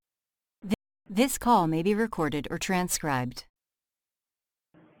This call may be recorded or transcribed.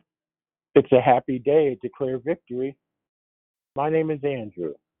 It's a happy day to declare victory. My name is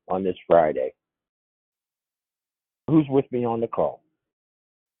Andrew on this Friday. Who's with me on the call?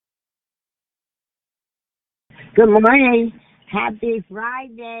 Good morning. Happy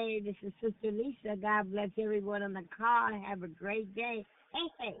Friday. This is Sister Lisa. God bless everyone on the call. Have a great day.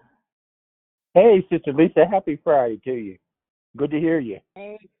 Hey. Hey, Sister Lisa. Happy Friday to you. Good to hear you.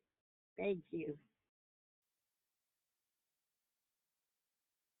 Hey. Thank you.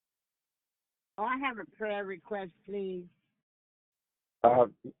 Oh, I have a prayer request, please.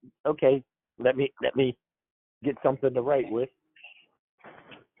 Okay. Let me get something to write with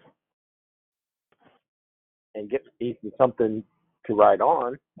and get something to write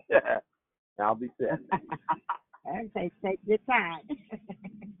on. I'll be set. Okay, take your time.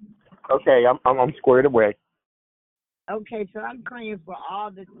 Okay, I'm squared away. Okay, so I'm praying for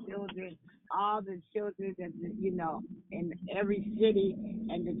all the children that, in every city,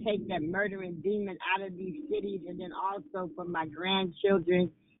 and to take that murdering demon out of these cities, and then also for my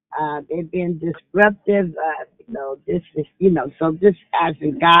grandchildren. They've been disruptive, so just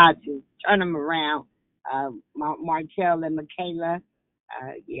asking God to turn them around. Martell and Michaela,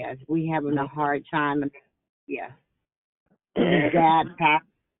 yes, we having a hard time. Yeah. Dad passed,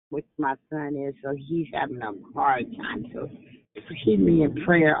 which my son is, so he's having a hard time. So keep me in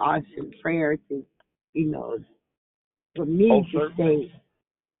prayer, awesome prayer to, for me to certainly.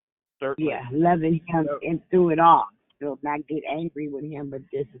 stay, loving him and through it all. So not get angry with him, but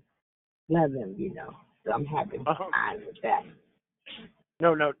just love him, So I'm having time with that.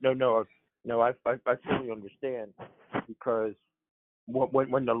 No. I fully understand, because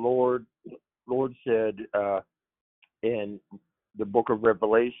when the Lord said in the book of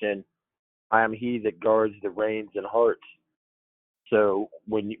Revelation, I am he that guards the reins and hearts. So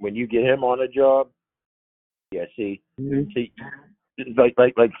when you get him on a job, see,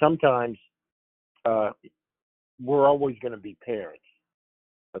 like sometimes we're always going to be parents,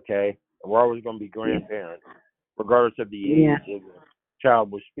 okay? We're always going to be grandparents, regardless of the age of the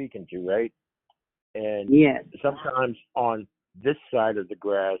child we're speaking to, right? And sometimes on this side of the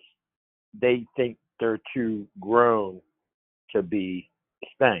grass, they think they're too grown to be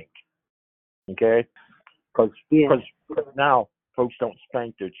spanked, okay? Because now folks don't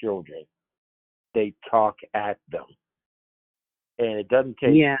spank their children; they talk at them, and it doesn't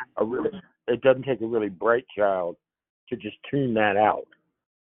take a really bright child to just tune that out.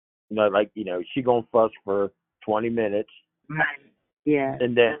 She gonna fuss for 20 minutes, right? Yeah,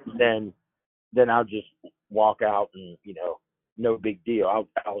 and then I'll just walk out, and no big deal.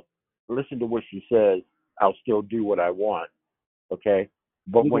 I'll listen to what she says. I'll still do what I want, okay?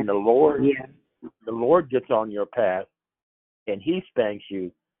 But when the Lord gets on your path and he spanks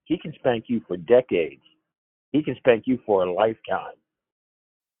you, he can spank you for decades. He can spank you for a lifetime.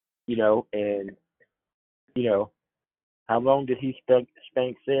 And how long did he spank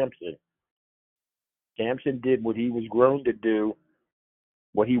Samson? Samson did what he was grown to do,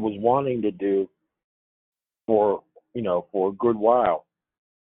 what he was wanting to do for a good while.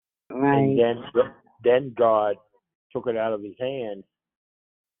 Right. And then God took it out of his hands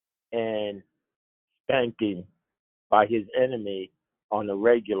and spanked him by his enemy on the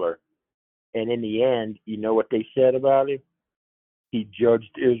regular. And in the end, you know what they said about him? He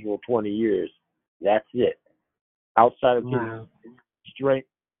judged Israel 20 years. That's it. Outside of his strength,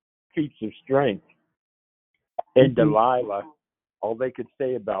 feats of strength, and Delilah, all they could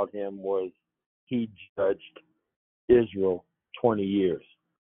say about him was he judged Israel 20 years.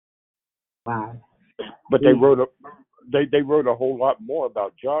 Wow. But they wrote a whole lot more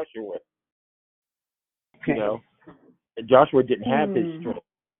about Joshua. Okay. Joshua didn't have his strength.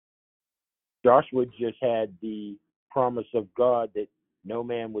 Joshua just had the promise of God that no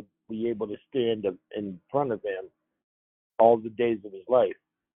man would be able to stand in front of him all the days of his life.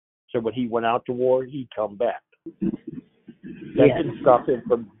 So when he went out to war, he'd come back. That didn't stop him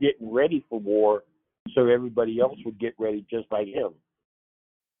from getting ready for war, so everybody else would get ready just like him.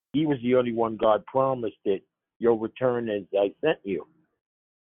 He was the only one God promised that you'll return as I sent you.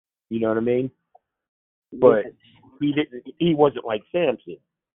 You know what I mean? But he wasn't like Samson.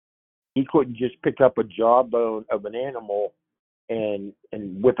 He couldn't just pick up a jawbone of an animal and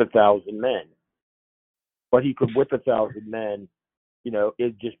whip 1,000 men. But he could whip 1,000 men,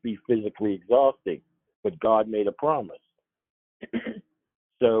 it'd just be physically exhausting. But God made a promise.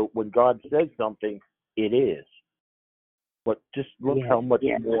 So when God says something, it is. But just look how much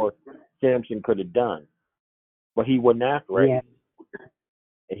more Samson could have done. But he wasn't act ready.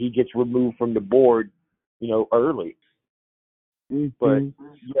 And he gets removed from the board, early.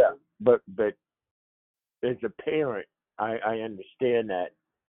 Mm-hmm. But as a parent, I understand that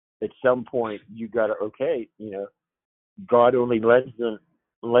at some point you gotta God only lends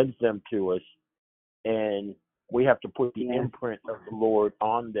them to us, and we have to put the imprint of the Lord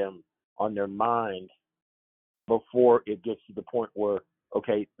on them, on their mind, before it gets to the point where,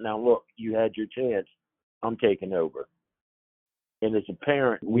 okay, now look, you had your chance, I'm taking over. And as a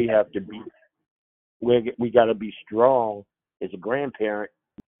parent, we got to be strong. As a grandparent,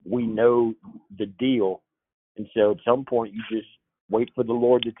 we know the deal, and so at some point you just wait for the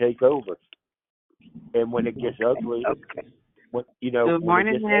Lord to take over. And when it gets ugly, Good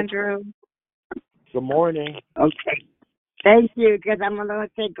morning, Andrew. Good morning. Okay. Thank you, because I'm going to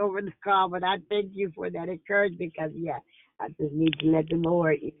take over the call, but I thank you for that encouragement because, I just need to let the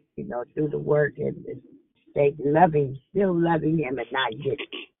Lord, do the work and stay still loving him and not get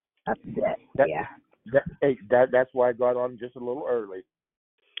upset. That's why I got on just a little early.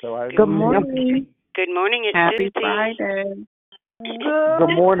 So Good morning. Good morning. It's Happy Susie. Friday.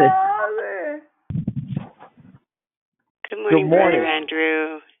 Good morning. Good morning, Brother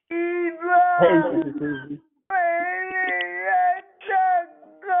Andrew. Hey, Sister Susie.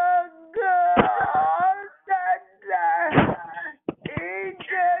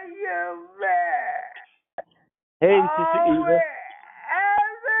 Hey, Sister Eva.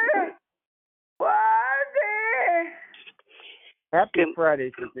 Happy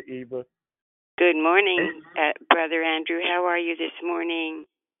Friday, Sister Eva. Good morning, Brother Andrew. How are you this morning?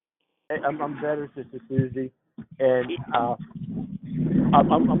 I'm better, Sister Susie, and I'm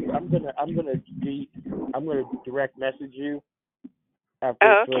gonna direct message you after.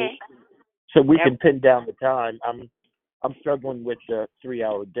 Oh, okay. So we can pin down the time. I'm struggling with the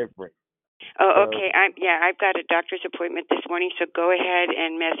 3-hour difference. Oh, okay. I've got a doctor's appointment this morning, so go ahead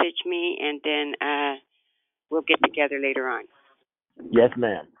and message me, and then we'll get together later on. Yes,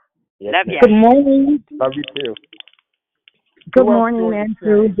 ma'am. Yes, Love ma'am. you. Good morning. Love you too. Good morning,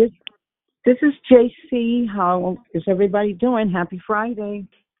 Andrew. This is JC. How is everybody doing? Happy Friday.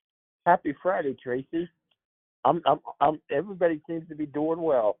 Happy Friday, Tracy. Everybody seems to be doing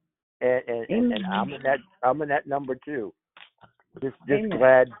well, and I'm in that number too. Just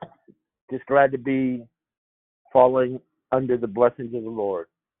glad to be falling under the blessings of the Lord.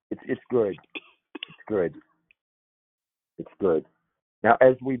 It's good. It's good. It's good. Now,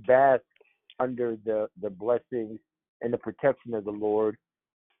 as we bask under the blessings and the protection of the Lord,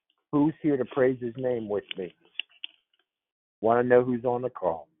 who's here to praise his name with me? Want to know who's on the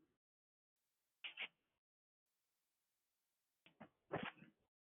call?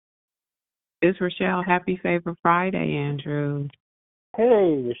 It's Rochelle. Happy Favor Friday, Andrew.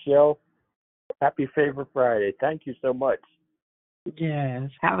 Hey, Rochelle. Happy Favor Friday. Thank you so much. Yes.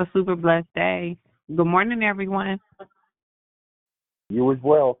 Have a super blessed day. Good morning, everyone. You as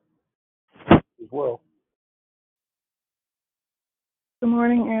well. As well. Good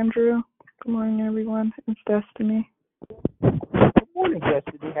morning, Andrew. Good morning, everyone. It's Destiny. Good morning,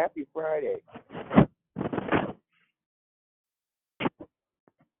 Destiny. Happy Friday.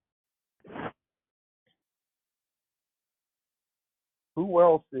 Who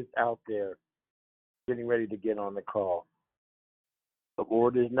else is out there getting ready to get on the call? The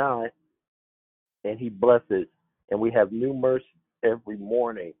Lord is nigh, and he blesses, and we have new mercy every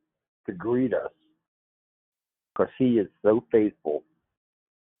morning to greet us because he is so faithful.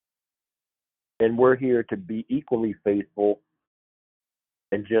 And we're here to be equally faithful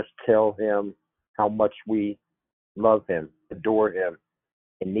and just tell him how much we love him, adore him,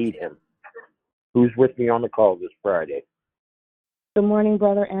 and need him. Who's with me on the call this Friday? Good morning,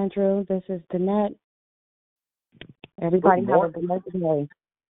 Brother Andrew. This is Danette. Everybody have a blessed day.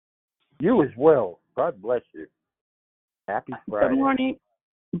 You as well. God bless you. Happy Friday. Good morning,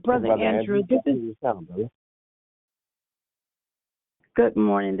 Brother Andrew. Good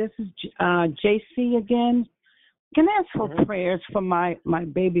morning. This is JC again. Can I ask for prayers for my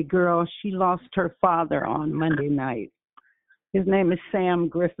baby girl? She lost her father on Monday night. His name is Sam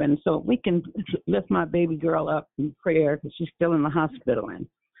Griffin. So we can lift my baby girl up in prayer because she's still in the hospital and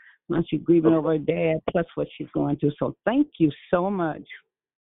she's grieving over her dad plus what she's going through. So thank you so much.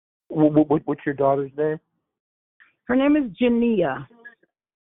 What's your daughter's name? Her name is Jania.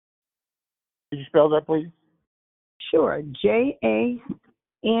 Could you spell that, please? Sure. Janea.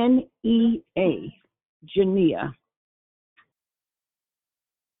 Jania.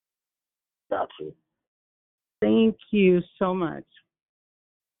 Gotcha. Thank you so much.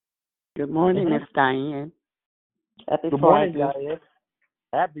 Good morning, Miss Diane. Happy Good Friday. morning, Diane.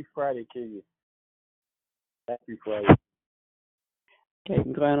 Happy Friday to you. Happy Friday. Okay,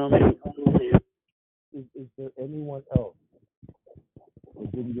 going on. Is there anyone else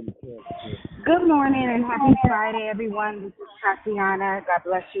didn't get a chance to. Good morning and happy Friday, everyone. This is Tatiana. God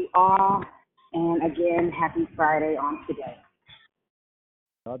bless you all. And again, happy Friday on today.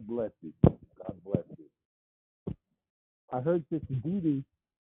 God bless you. God bless you. I heard Sister Dee Dee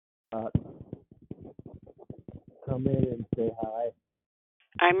come in and say hi.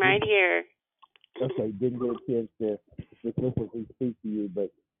 I'm right here. Okay, didn't get a chance to specifically speak to you, but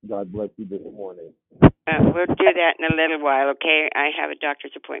God bless you this morning. We'll do that in a little while, okay? I have a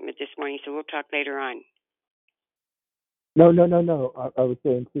doctor's appointment this morning, so we'll talk later on. No. I was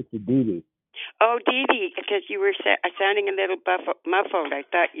saying Sister Dee Dee. Oh, Dee Dee, because you were sounding a little muffled. I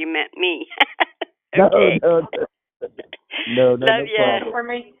thought you meant me. Okay. No Love you. problem. For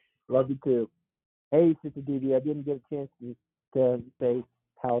me. Love you too. Hey, Sister Dee Dee, I didn't get a chance to say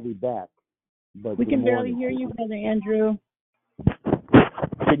howdy back. But We good can barely morning. hear you, Brother Andrew.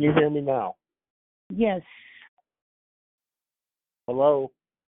 Can you hear me now? Yes. Hello?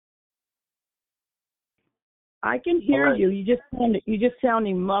 I can hear All right. you. You just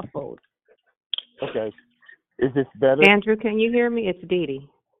sounding muffled. Okay. Is this better? Andrew, can you hear me? It's Dee Dee.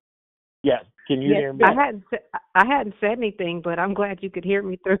 Yes. Can you Yes, hear me? I hadn't said anything, but I'm glad you could hear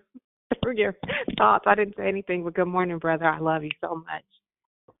me through your thoughts. I didn't say anything, but good morning, brother. I love you so much.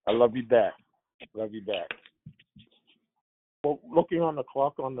 I love you back. Love you back. Well, looking on the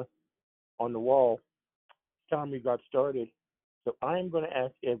clock on the wall, time we got started. So I am going to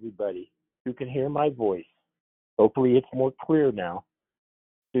ask everybody who can hear my voice, hopefully it's more clear now,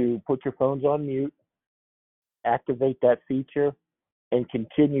 to put your phones on mute, activate that feature, and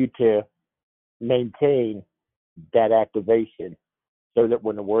continue to maintain that activation so that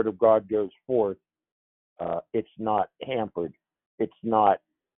when the Word of God goes forth, it's not hampered. It's not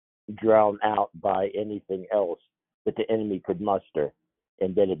drowned out by anything else that the enemy could muster,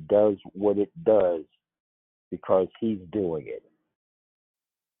 and that it does what it does because he's doing it.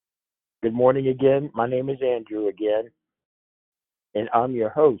 Good morning again. My name is Andrew again, and I'm your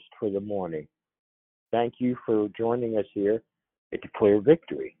host for the morning. Thank you for joining us here at Declare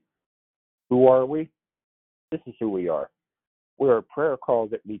Victory. Who are we? This is who we are. We're a prayer call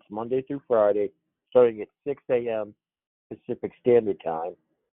that meets Monday through Friday, starting at 6 a.m. Pacific Standard Time,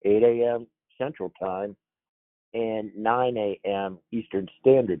 8 a.m. Central Time, and 9 a.m. Eastern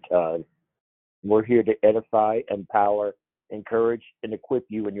Standard Time. We're here to edify, empower, encourage, and equip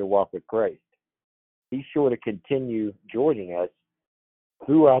you in your walk with Christ. Be sure to continue joining us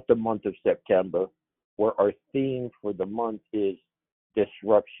throughout the month of September, where our theme for the month is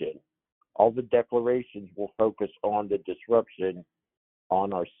disruption. All the declarations will focus on the disruption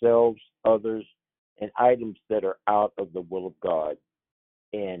on ourselves, others, and items that are out of the will of God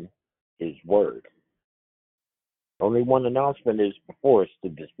and His Word. Only one announcement is before us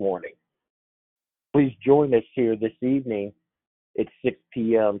this morning. Please join us here this evening at 6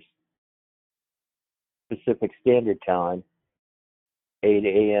 p.m. Pacific Standard Time,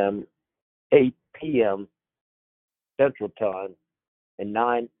 8 p.m. Central Time, and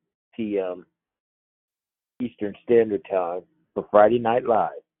 9 p.m. Eastern Standard Time for Friday Night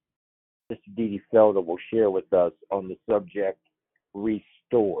Live. Sister Dee Dee Felder will share with us on the subject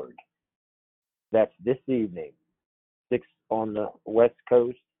Restored. That's this evening, 6 on the West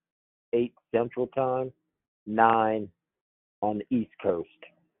Coast, 8 Central Time, 9 on the East Coast.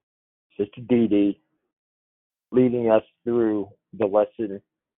 Sister Dee Dee leading us through the lesson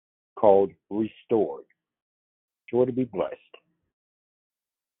called Restored. Sure to be blessed.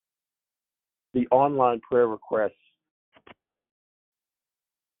 The online prayer requests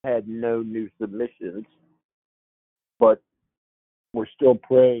had no new submissions, but we're still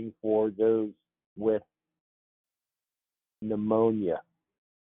praying for those with pneumonia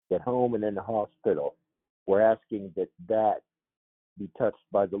at home and in the hospital. We're asking that be touched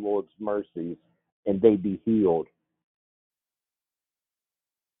by the Lord's mercies and they be healed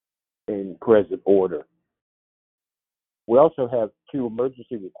in present order. We also have 2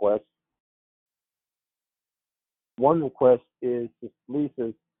 emergency requests. One request is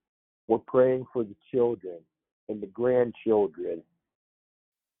Lisa's. We're praying for the children and the grandchildren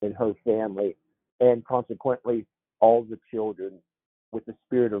in her family, and consequently all the children with the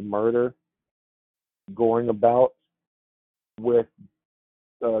spirit of murder going about, with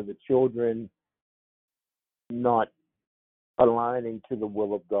the children not aligning to the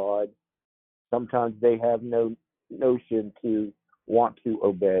will of God. Sometimes they have no notion to want to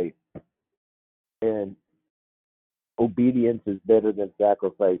obey, and obedience is better than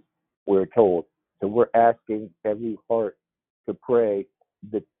sacrifice, we're told. So we're asking every heart to pray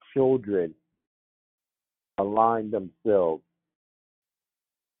the children align themselves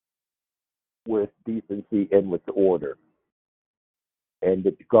with decency and with order. and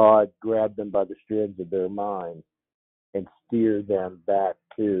that God grab them by the strands of their mind and steer them back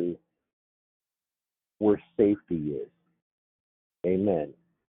to where safety is. Amen.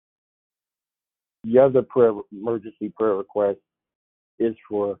 The other emergency prayer request is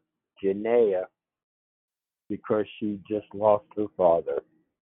for Janaea because she just lost her father.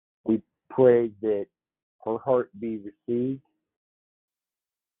 We pray that her heart be received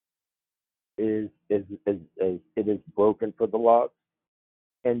as it is broken for the loss,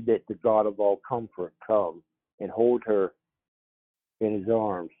 and that the God of all comfort come and hold her in his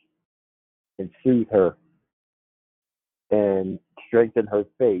arms and soothe her and strengthen her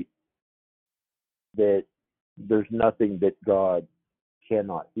faith that there's nothing that God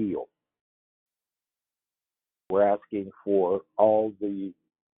cannot heal. We're asking for all the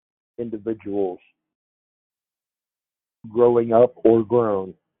individuals growing up or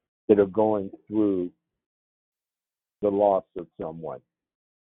grown that are going through the loss of someone.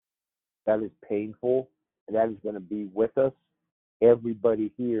 That is painful, and that is going to be with us.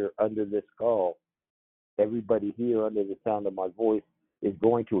 Everybody here under this call, everybody here under the sound of my voice is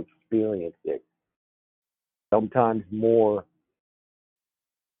going to experience it, sometimes more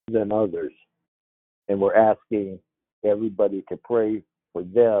than others. And we're asking everybody to pray for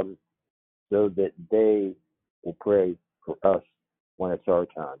them so that they will pray for us when it's our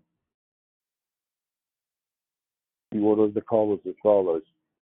time. The order of the call is as follows.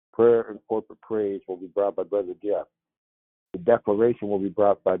 Prayer and corporate praise will be brought by Brother Jeff. The declaration will be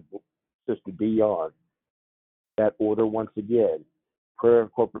brought by Sister Dion. That order once again. Prayer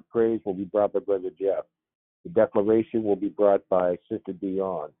and corporate praise will be brought by Brother Jeff. The declaration will be brought by Sister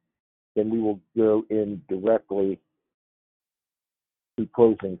Dion. Then we will go in directly to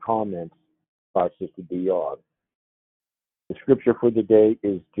closing comments by Sister Dion. The scripture for the day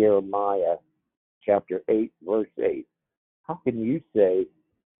is Jeremiah chapter 8, verse 8. How can you say,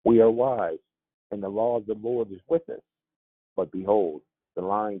 we are wise, and the law of the Lord is with us? But behold, the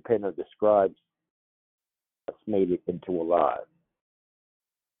lying pen of the scribes has made it into a lie.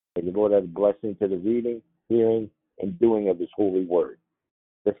 May the Lord add a blessing to the reading, hearing, and doing of his holy word.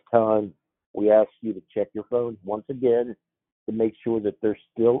 This time, we ask you to check your phones once again to make sure that they're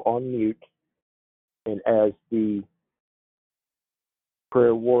still on mute. And as the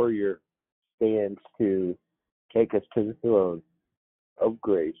prayer warrior stands to take us to the throne of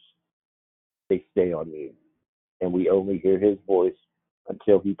grace, they stay on mute. And we only hear his voice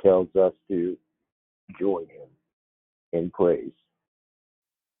until he tells us to join him in praise.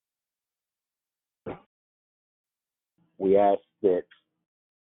 We ask that,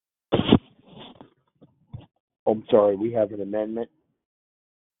 we have an amendment.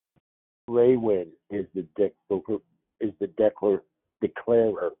 Ray Wynn is the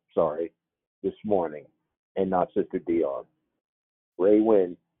declarer this morning, and not Sister Dion. Ray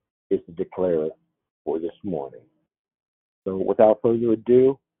Wynn is the declarer for this morning. So without further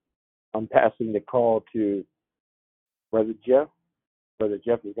ado, I'm passing the call to Brother Jeff. Brother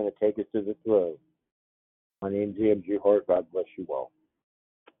Jeff is going to take us to the throne. My name's Andrew Hart. God bless you all.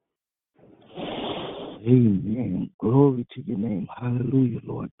 Amen. Glory to your name. Hallelujah,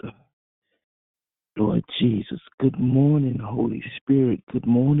 Lord God. Lord Jesus. Good morning, Holy Spirit. Good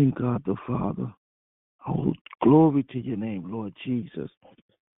morning, God the Father. Oh, glory to your name, Lord Jesus.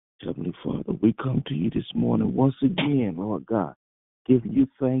 Heavenly Father, we come to you this morning once again, Lord God, giving you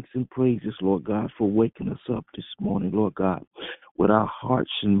thanks and praises, Lord God, for waking us up this morning, Lord God, with our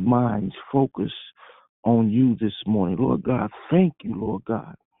hearts and minds focused on you this morning. Lord God, thank you, Lord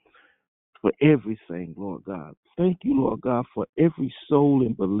God, for everything, Lord God. Thank you, Lord God, for every soul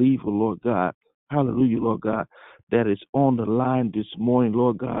and believer, Lord God. Hallelujah, Lord God, that is on the line this morning,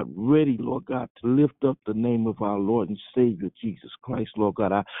 Lord God, ready, Lord God, to lift up the name of our Lord and Savior, Jesus Christ, Lord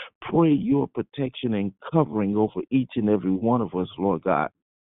God. I pray your protection and covering over each and every one of us, Lord God.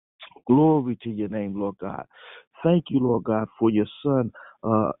 Glory to your name, Lord God. Thank you, Lord God, for your son,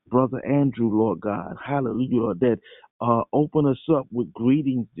 Brother Andrew, Lord God. Hallelujah, Lord, that open us up with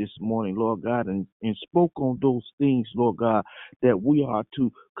greetings this morning, Lord God, and spoke on those things, Lord God, that we are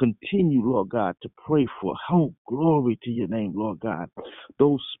to continue, Lord God, to pray for. Oh, glory to your name, Lord God.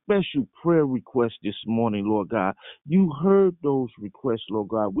 Those special prayer requests this morning, Lord God, you heard those requests, Lord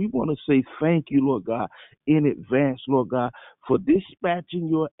God. We want to say thank you, Lord God, in advance, Lord God, for dispatching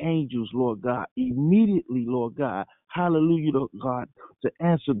your angels, Lord God, immediately, Lord God. Hallelujah, Lord God, to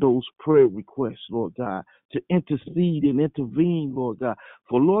answer those prayer requests, Lord God, to intercede and intervene, Lord God.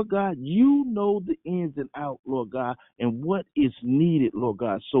 For, Lord God, you know the ins and outs, Lord God, and what is needed, Lord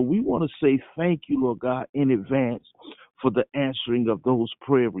God. So we want to say thank you, Lord God, in advance for the answering of those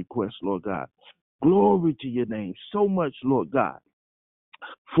prayer requests, Lord God. Glory to your name so much, Lord God,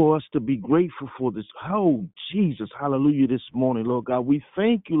 for us to be grateful for this. Oh, Jesus, hallelujah, this morning, Lord God. We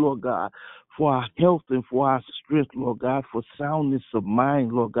thank you, Lord God, for our health and for our strength, Lord God, for soundness of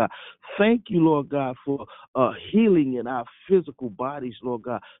mind, Lord God. Thank you, Lord God, for healing in our physical bodies, Lord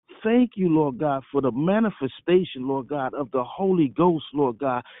God. Thank you, Lord God, for the manifestation, Lord God, of the Holy Ghost, Lord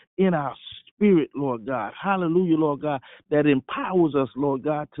God, in our spirit, Lord God. Hallelujah, Lord God, that empowers us, Lord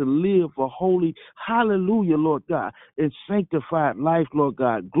God, to live a holy, hallelujah, Lord God, and sanctified life, Lord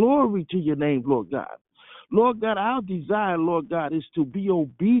God. Glory to your name, Lord God. Lord God, our desire, Lord God, is to be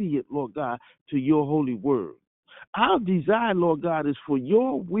obedient, Lord God, to your holy word. Our desire, Lord God, is for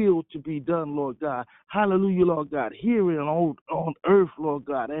your will to be done, Lord God. Hallelujah, Lord God, here on earth, Lord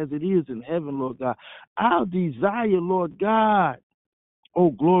God, as it is in heaven, Lord God. Our desire, Lord God, oh,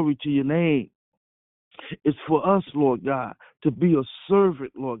 glory to your name, is for us, Lord God, to be a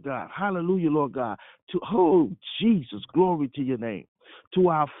servant, Lord God. Hallelujah, Lord God. Oh, Jesus, glory to your name. To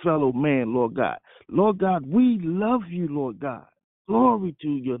our fellow man, Lord God. Lord God, we love you, Lord God. Glory to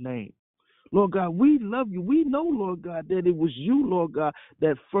your name. Lord God, we love you. We know, Lord God, that it was you, Lord God,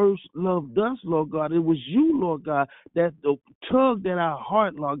 that first loved us, Lord God. It was you, Lord God, that tugged at our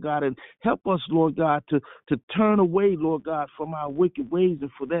heart, Lord God, and help us, Lord God, to turn away, Lord God, from our wicked ways.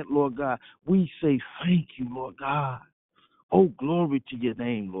 And for that, Lord God, we say thank you, Lord God. Oh, glory to your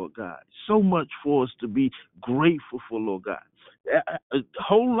name, Lord God. So much for us to be grateful for, Lord God. A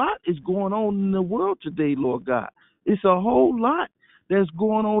whole lot is going on in the world today, Lord God. It's a whole lot that's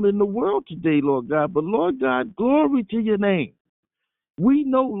going on in the world today, Lord God. But, Lord God, glory to your name. We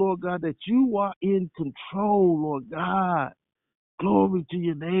know, Lord God, that you are in control, Lord God. Glory to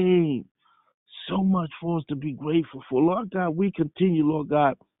your name. So much for us to be grateful for. Lord God, we continue, Lord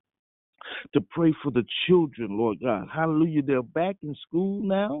God, to pray for the children, Lord God. Hallelujah. They're back in school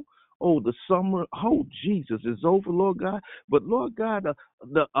now. Oh, the summer, oh, Jesus, is over, Lord God. But, Lord God,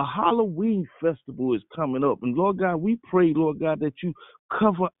 a Halloween festival is coming up. And, Lord God, we pray, Lord God, that you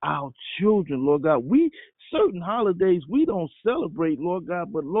cover our children, Lord God. Certain holidays we don't celebrate, Lord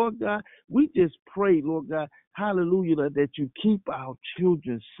God. But, Lord God, we just pray, Lord God, hallelujah, that you keep our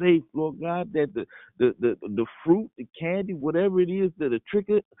children safe, Lord God, that the fruit, the candy, whatever it is, that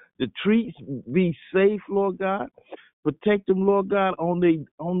the treats be safe, Lord God. Protect them, Lord God, on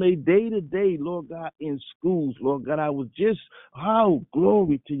their day-to-day, Lord God, in schools, Lord God.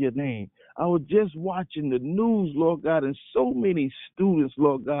 Glory to your name. I was just watching the news, Lord God, and so many students,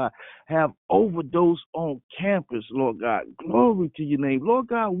 Lord God, have overdosed on campus, Lord God. Glory to your name. Lord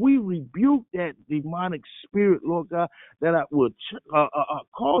God, we rebuke that demonic spirit, Lord God, that would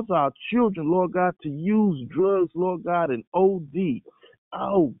cause our children, Lord God, to use drugs, Lord God, and OD.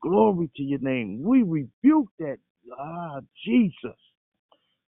 Oh, glory to your name. We rebuke that. Jesus.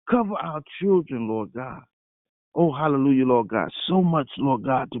 Cover our children, Lord God. Oh, hallelujah, Lord God. So much, Lord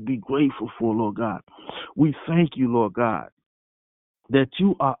God, to be grateful for, Lord God. We thank you, Lord God, that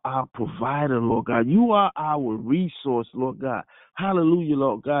you are our provider, Lord God. You are our resource, Lord God. Hallelujah,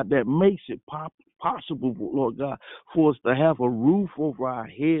 Lord God, that makes it possible, Lord God, for us to have a roof over our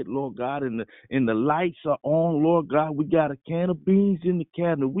head, Lord God, and the lights are on, Lord God. We got a can of beans in the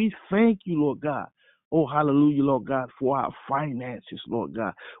cabinet. We thank you, Lord God. Oh, hallelujah, Lord God, for our finances, Lord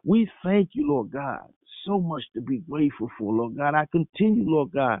God. We thank you, Lord God. So much to be grateful for, Lord God. I continue,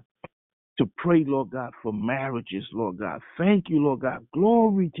 Lord God, to pray, Lord God, for marriages, Lord God. Thank you, Lord God.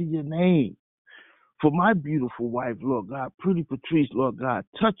 Glory to your name. For my beautiful wife, Lord God, Pretty Patrice, Lord God,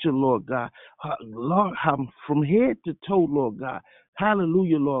 touch her, Lord God. Lord, from head to toe, Lord God.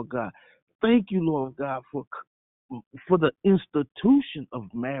 Hallelujah, Lord God. Thank you, Lord God, for the institution of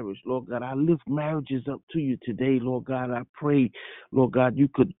marriage, Lord God. I lift marriages up to you today, Lord God. I pray, Lord God, you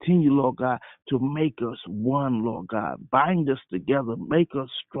continue, Lord God, to make us one, Lord God. Bind us together, make us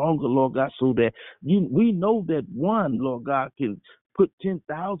stronger, Lord God, so that we know that one, Lord God, can put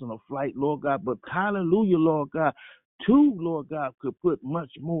 10,000 aflight, Lord God. But hallelujah, Lord God, two, Lord God, could put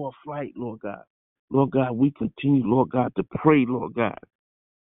much more aflight, Lord God. Lord God, we continue, Lord God, to pray, Lord God,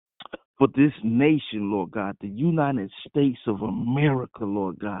 for this nation, Lord God, the United States of America,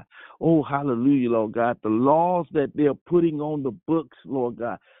 Lord God. Oh, hallelujah, Lord God. The laws that they're putting on the books, Lord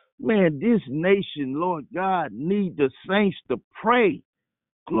God. Man, this nation, Lord God, need the saints to pray.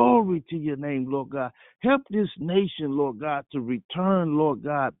 Glory to your name, Lord God. Help this nation, Lord God, to return, Lord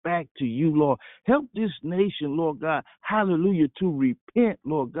God, back to you, Lord. Help this nation, Lord God, hallelujah, to repent,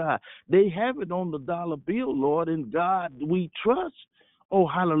 Lord God. They have it on the dollar bill, Lord, and God we trust. Oh,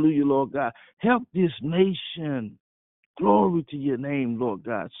 hallelujah, Lord God. Help this nation. Glory to your name, Lord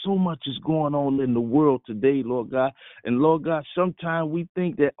God. So much is going on in the world today, Lord God. And Lord God, sometimes we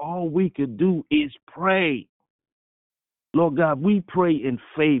think that all we could do is pray. Lord God, we pray in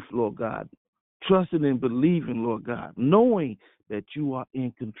faith, Lord God, trusting and believing, Lord God, knowing that you are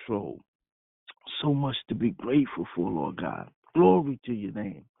in control. So much to be grateful for, Lord God. Glory to your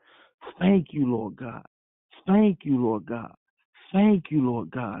name. Thank you, Lord God. Thank you, Lord God. Thank you,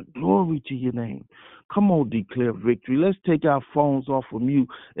 Lord God. Glory to your name. Come on, declare victory. Let's take our phones off of mute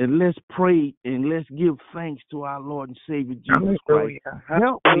and let's pray and let's give thanks to our Lord and Savior Jesus Christ.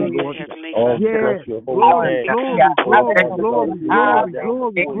 Help me, Lord. Yes. Glory, glory,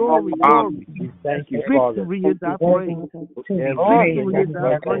 glory, glory, glory. Thank you, Father. Victory is our praise. Victory is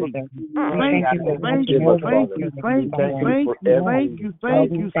our praise. Thank you, thank you, thank you, thank you, thank you,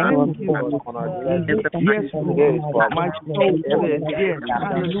 thank you, thank you. Yes, Lord. My soul says yes.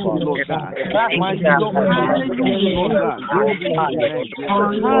 Hallelujah, Lord God. My soul, hallelujah, Lord God. Glory to your name.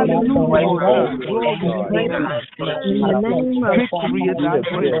 Hallelujah, Lord God. Glory to your name. Victory is our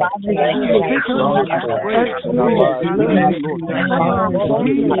praise. Victory is our praise. Hallelujah, Lord God. We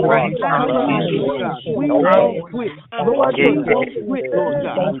won't quit. We won't quit. Lord, we won't quit, Lord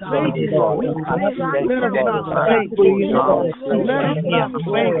God. Thank you, Lord. Let us not faint, Lord God. Let us not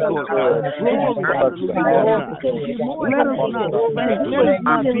faint, Lord God. Glory, hallelujah, Lord God. Let us not faint. Let us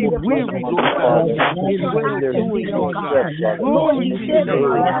not be weary, Lord God, in well doing, Lord God. Glory to your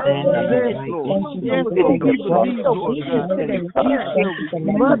name. Yes, Lord. Yes, Lord. We believe, Lord God, that we shall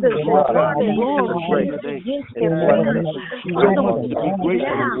mother, Lord God. Glory to your name. So much to be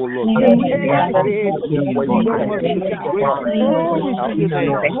grateful for, Lord God. So much to be grateful. Glory to your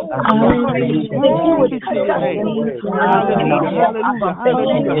name. Glory to your name.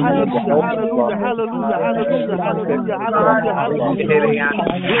 Hallelujah, hallelujah, hallelujah, hallelujah, hallelujah, hallelujah, hallelujah, hallelujah, hallelujah,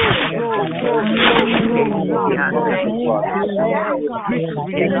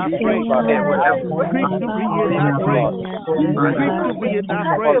 Victory in our praise. Victory in our praise. Victory in our praise.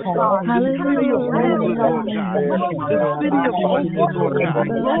 The city of roses, Lord God. The city of roses, Lord God.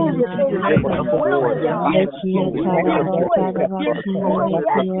 Glory to your name. Yes, Lord. Yes,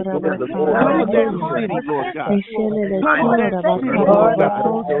 Lord. Cover that city, Lord God.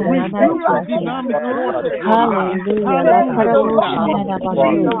 Cover that city, Lord God.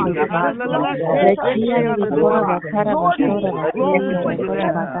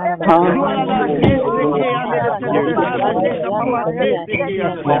 Rebuke the demonic forces, Lord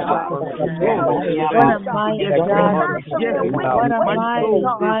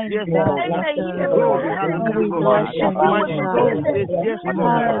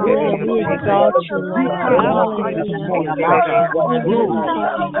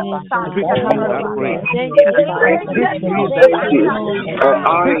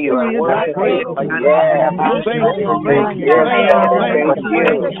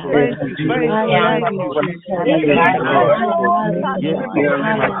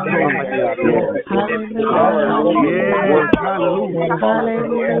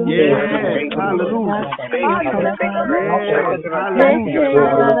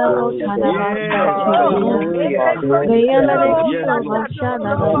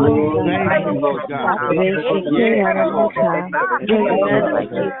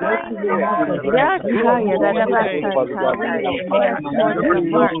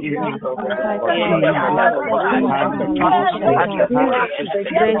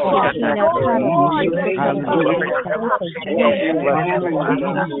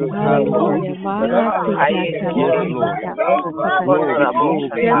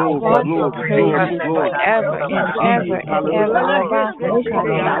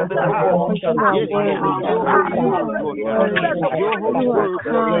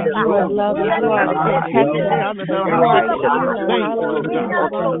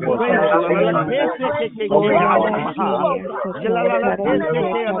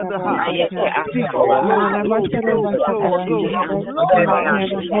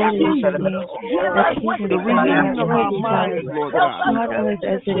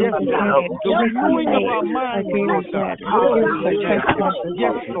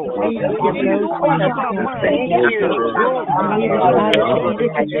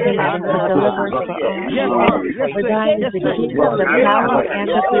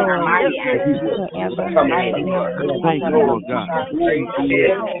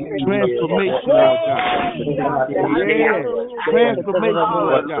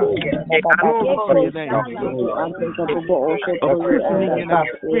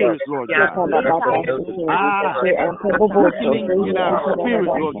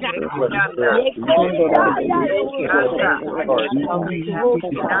God. Hallelujah,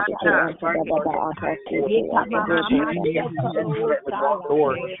 Lord God.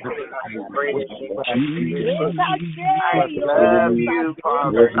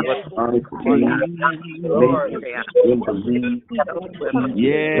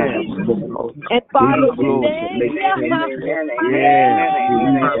 And Father, we thank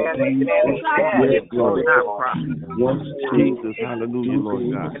Yes, Jesus, hallelujah, Lord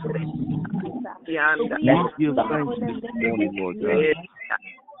God. We give thanks this morning, Lord God.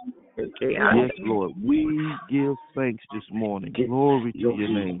 Yes, Lord, we give thanks this morning. Glory to your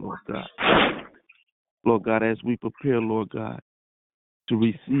name, Lord God. Lord God, as we prepare, Lord God, to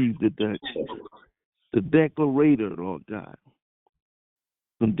receive the declarator, Lord God,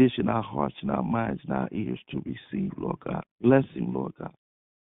 condition our hearts and our minds and our ears to receive, Lord God. Bless him, Lord God.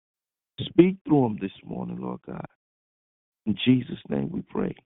 Speak through him this morning, Lord God. In Jesus' name we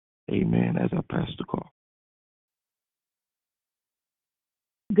pray. Amen. As I pass the call.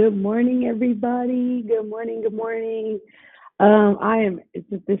 Good morning, everybody. Good morning. Good morning.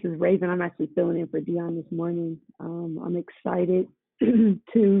 This is Raven. I'm actually filling in for Dion this morning. I'm excited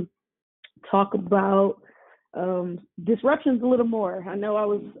to talk about disruptions a little more. I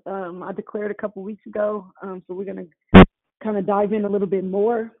know I declared a couple weeks ago, so we're going to kind of dive in a little bit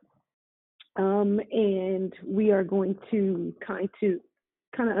more. And we are going to kind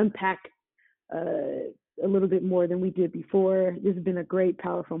of unpack a little bit more than we did before. This has been a great,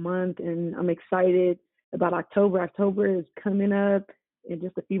 powerful month, and I'm excited about October. October is coming up in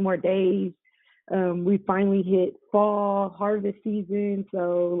just a few more days. We finally hit fall harvest season,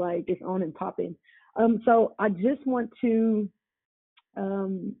 so like it's on and popping. So I just want to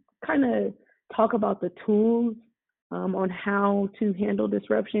kind of talk about the tools on how to handle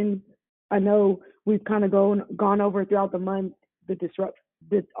disruption. I know we've kind of gone over throughout the month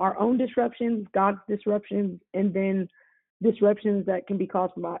our own disruptions, God's disruptions, and then disruptions that can be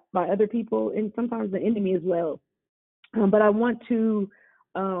caused by other people and sometimes the enemy as well. But I want to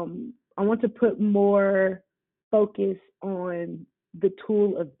put more focus on the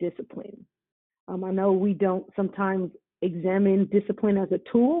tool of discipline. I know we don't sometimes examine discipline as a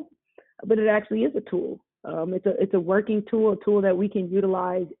tool, but it actually is a tool. It's a working tool, a tool that we can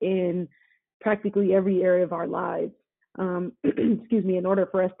utilize in practically every area of our lives. In order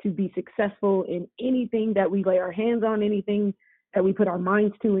for us to be successful in anything that we lay our hands on, anything that we put our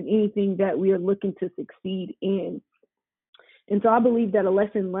minds to, and anything that we are looking to succeed in. And so I believe that a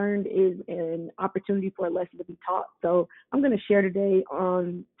lesson learned is an opportunity for a lesson to be taught. So I'm going to share today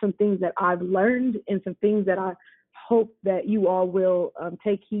on some things that I've learned and some things that I hope that you all will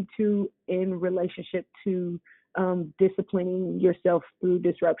take heed to in relationship to disciplining yourself through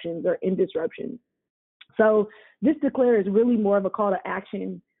disruptions or in disruptions. So this declare is really more of a call to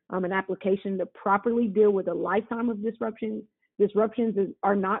action, an application to properly deal with a lifetime of disruptions. Disruptions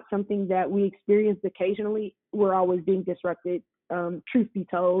are not something that we experience occasionally. We're always being disrupted, truth be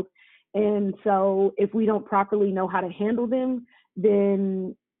told. And so if we don't properly know how to handle them,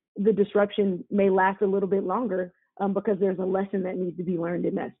 then the disruption may last a little bit longer because there's a lesson that needs to be learned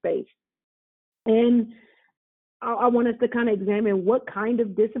in that space. And I want us to kind of examine what kind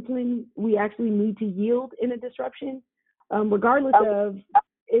of discipline we actually need to yield in a disruption, regardless of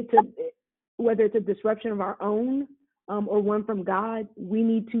whether it's a disruption of our own or one from God. We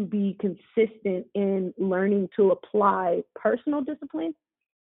need to be consistent in learning to apply personal discipline,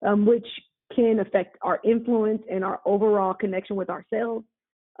 which can affect our influence and our overall connection with ourselves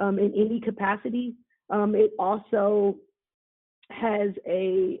in any capacity. It also has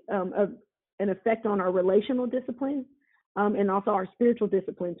an effect on our relational discipline and also our spiritual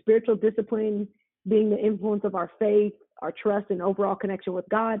discipline. Spiritual discipline being the influence of our faith, our trust, and overall connection with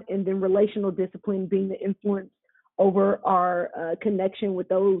God, and then relational discipline being the influence over our connection with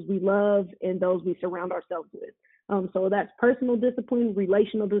those we love and those we surround ourselves with. So that's personal discipline,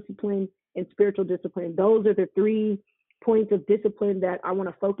 relational discipline, and spiritual discipline. Those are the 3 points of discipline that I want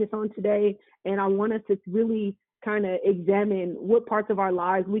to focus on today, and I want us to really kind of examine what parts of our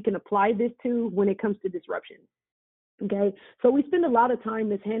lives we can apply this to when it comes to disruption. Okay, so we spend a lot of time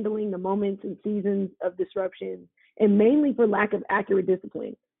mishandling the moments and seasons of disruption, and mainly for lack of accurate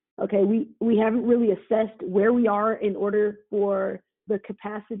discipline. Okay, we haven't really assessed where we are in order for the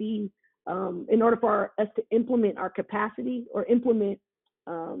capacity, in order for us to implement our capacity or implement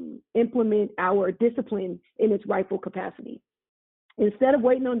our discipline in its rightful capacity. Instead of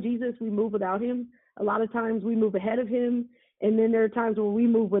waiting on Jesus, we move without him. A lot of times we move ahead of him, and then there are times when we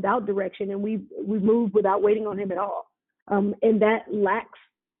move without direction and we move without waiting on him at all. And that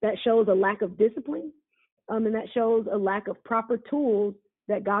shows a lack of discipline, and that shows a lack of proper tools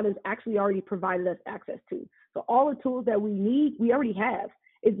that God has actually already provided us access to. So all the tools that we need, we already have.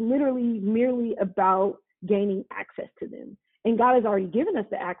 It's literally merely about gaining access to them. And God has already given us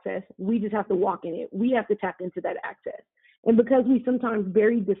the access. We just have to walk in it. We have to tap into that access. And because we sometimes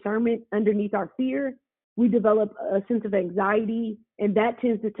bury discernment underneath our fear, we develop a sense of anxiety, and that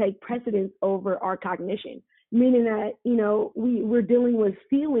tends to take precedence over our cognition, meaning that, we're dealing with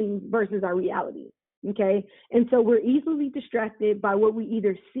feelings versus our reality. Okay. And so we're easily distracted by what we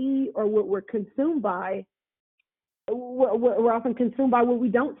either see or what we're consumed by. We're often consumed by what we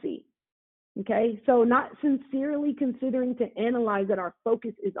don't see. Okay. So not sincerely considering to analyze that our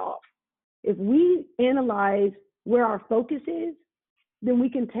focus is off. If we analyze where our focus is, then we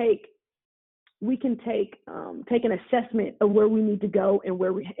can take an assessment of where we need to go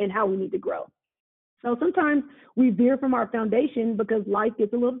and how we need to grow. So sometimes we veer from our foundation because life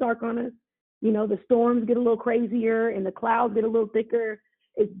gets a little dark on us. The storms get a little crazier and the clouds get a little thicker.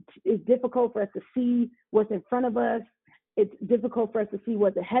 It's difficult for us to see what's in front of us. It's difficult for us to see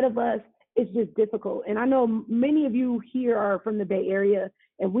what's ahead of us. It's just difficult. And I know many of you here are from the Bay Area,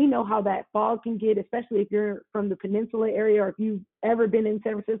 and we know how that fog can get, especially if you're from the Peninsula area or if you've ever been in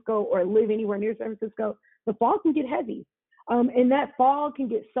San Francisco or live anywhere near San Francisco. The fog can get heavy. And that fog can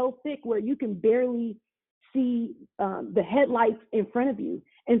get so thick where you can barely see the headlights in front of you.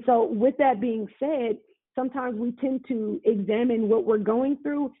 And so with that being said, sometimes we tend to examine what we're going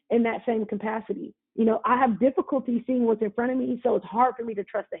through in that same capacity. I have difficulty seeing what's in front of me, so it's hard for me to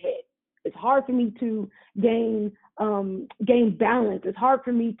trust ahead. It's hard for me to gain balance. It's hard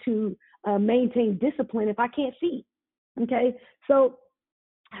for me to maintain discipline if I can't see. Okay, so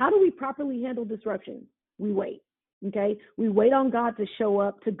how do we properly handle disruption? We wait. Okay, we wait on God to show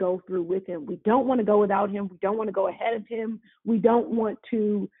up to go through with him. We don't want to go without him. We don't want to go ahead of him. We don't want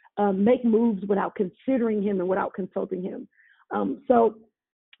to make moves without considering him and without consulting him. So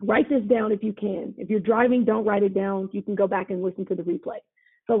write this down if you can. If you're driving, don't write it down. You can go back and listen to the replay.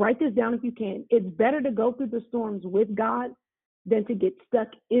 So write this down if you can. It's better to go through the storms with God than to get stuck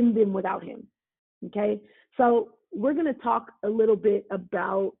in them without him. Okay, so we're going to talk a little bit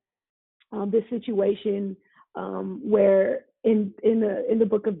about this situation where in the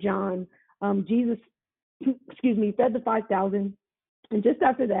book of John, Jesus, fed the 5,000, and just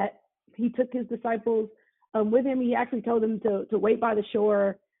after that, he took his disciples with him. He actually told them to wait by the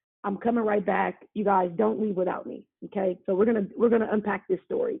shore. I'm coming right back. You guys don't leave without me. Okay, so we're gonna unpack this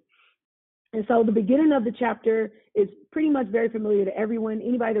story. And so the beginning of the chapter is pretty much very familiar to everyone.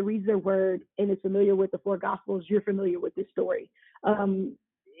 Anybody that reads their word and is familiar with the four gospels, you're familiar with this story.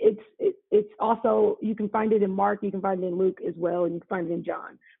 It's also, you can find it in Mark, you can find it in Luke as well, and you can find it in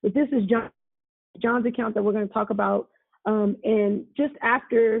John. But this is John's account that we're going to talk about. And just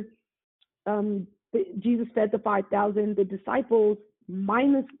after Jesus fed the 5,000, the disciples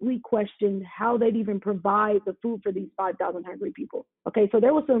mindlessly questioned how they'd even provide the food for these 5,000 hungry people. Okay, so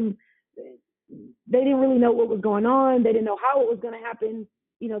there was they didn't really know what was going on. They didn't know how it was going to happen.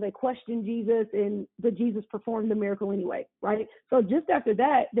 They questioned Jesus, but Jesus performed the miracle anyway, right? So just after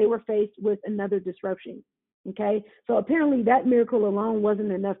that, they were faced with another disruption, okay? So apparently that miracle alone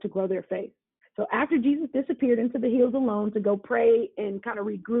wasn't enough to grow their faith. So after Jesus disappeared into the hills alone to go pray and kind of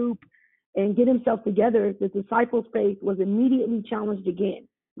regroup and get himself together, the disciples' faith was immediately challenged again,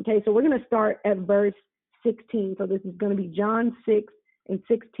 okay? So we're going to start at verse 16. So this is going to be John 6 and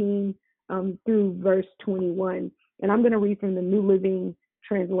 16 through verse 21. And I'm going to read from the New Living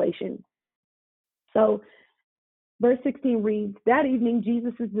Translation. So verse 16 reads, "That evening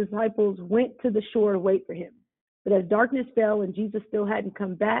Jesus' disciples went to the shore to wait for him. But as darkness fell and Jesus still hadn't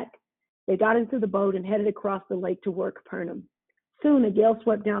come back, they got into the boat and headed across the lake toward Capernaum. Soon a gale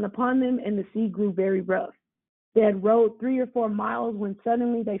swept down upon them and the sea grew very rough. They had rowed 3 or 4 miles when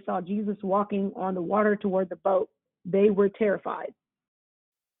suddenly they saw Jesus walking on the water toward the boat. They were terrified."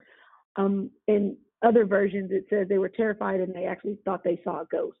 In other versions, it says they were terrified and they actually thought they saw a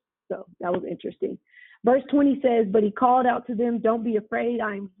ghost. So that was interesting. Verse 20 says, "But he called out to them, 'Don't be afraid,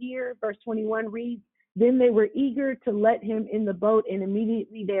 I am here.' Verse 21 reads, "Then they were eager to let him in the boat, and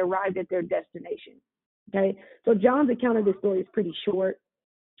immediately they arrived at their destination." Okay, so John's account of this story is pretty short.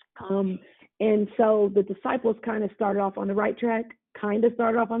 And so the disciples kind of started off on the right track.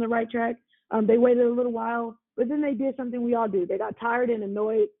 They waited a little while, but then they did something we all do. They got tired and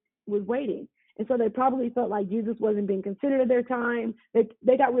annoyed with waiting. And so they probably felt like Jesus wasn't being considerate of their time.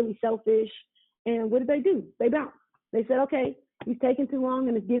 They got really selfish. And what did? They bounced. They said, "Okay, he's taking too long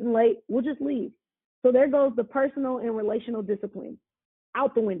and it's getting late. We'll just leave." So there goes the personal and relational discipline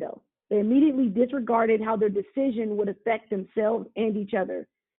out the window. They immediately disregarded how their decision would affect themselves and each other.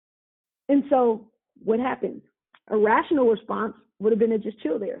 And so what happens? A rational response would have been to just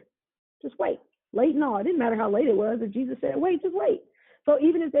chill there. Just wait. Late and all. It didn't matter how late it was. If Jesus said, "Wait, just wait." So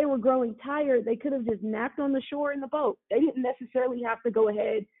even if they were growing tired, they could have just napped on the shore in the boat. They didn't necessarily have to go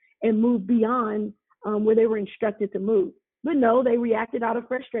ahead and move beyond where they were instructed to move. But no, they reacted out of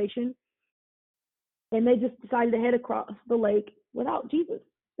frustration, and they just decided to head across the lake without Jesus.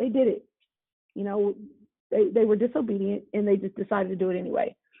 They did it. You know, they were disobedient, and they just decided to do it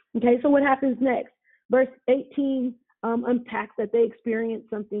anyway. Okay, so what happens next? Verse 18 unpacks that they experienced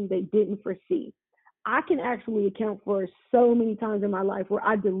something they didn't foresee. I can actually account for so many times in my life where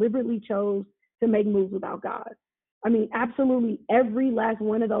I deliberately chose to make moves without God. I mean, absolutely every last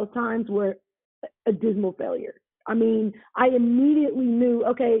one of those times were a dismal failure. I mean, I immediately knew,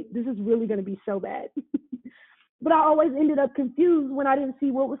 okay, this is really going to be so bad. But I always ended up confused when I didn't see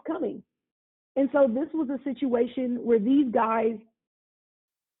what was coming. And so this was a situation where these guys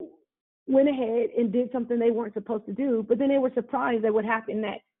went ahead and did something they weren't supposed to do, but then they were surprised at what happened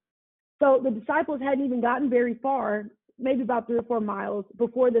next. So the disciples hadn't even gotten very far, maybe about 3 or 4 miles,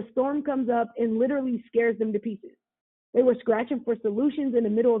 before the storm comes up and literally scares them to pieces. They were scratching for solutions in the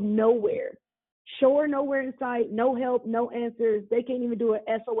middle of nowhere. Shore nowhere in sight, no help, no answers. They can't even do an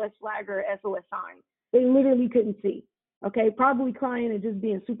SOS flag or SOS sign. They literally couldn't see. Okay, probably crying and just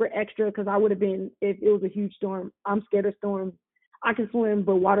being super extra, because I would have been if it was a huge storm. I'm scared of storms. I can swim,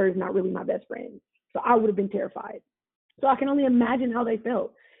 but water is not really my best friend. So I would have been terrified. So I can only imagine how they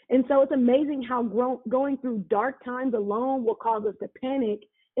felt. And so it's amazing how going through dark times alone will cause us to panic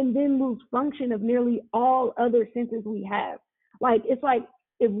and then lose function of nearly all other senses we have. Like, it's like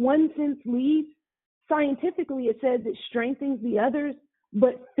if one sense leaves, scientifically it says it strengthens the others,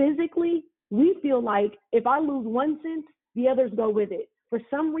 but physically we feel like if I lose one sense, the others go with it. For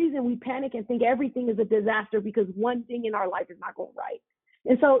some reason, we panic and think everything is a disaster because one thing in our life is not going right.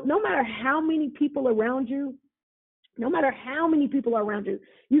 And so no matter how many people around you, you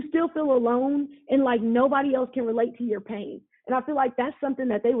still feel alone and like nobody else can relate to your pain. And I feel like that's something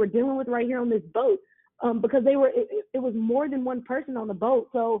that they were dealing with right here on this boat, because it was more than one person on the boat.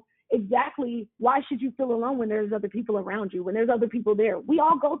 So exactly, why should you feel alone when there's other people around you, when there's other people there? We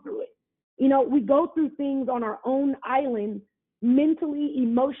all go through it. You know, we go through things on our own island, mentally,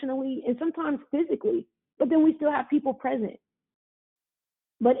 emotionally, and sometimes physically, but then we still have people present.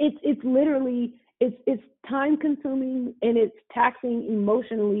 But it's literally, it's time consuming and it's taxing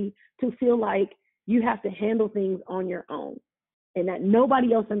emotionally to feel like you have to handle things on your own and that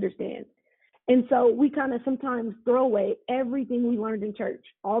nobody else understands. And so we kind of sometimes throw away everything we learned in church,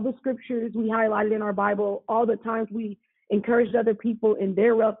 all the scriptures we highlighted in our Bible, all the times we encouraged other people in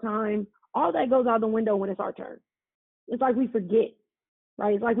their rough time. All that goes out the window when it's our turn. It's like we forget,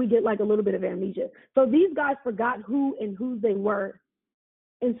 right? It's like we get like a little bit of amnesia. So these guys forgot who and whose they were.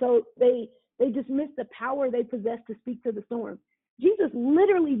 And so they dismissed the power they possessed to speak to the storm. Jesus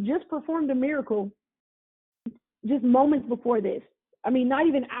literally just performed a miracle just moments before this. I mean, not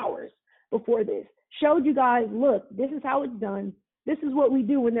even hours before this. Showed you guys, look, this is how it's done. This is what we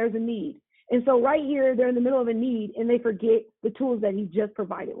do when there's a need. And so right here, they're in the middle of a need and they forget the tools that he just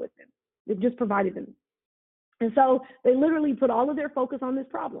provided with them. They've just provided them. And so they literally put all of their focus on this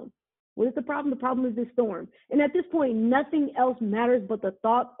problem. What is the problem? The problem is this storm. And at this point, nothing else matters but the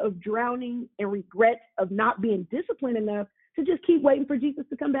thought of drowning and regret of not being disciplined enough to just keep waiting for Jesus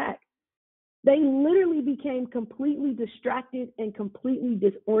to come back. They literally became completely distracted and completely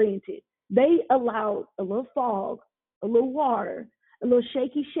disoriented. They allowed a little fog, a little water, a little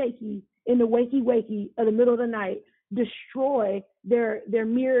shaky in the wakey of the middle of the night destroy their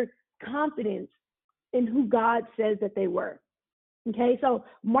mere confidence in who God says that they were. Okay, so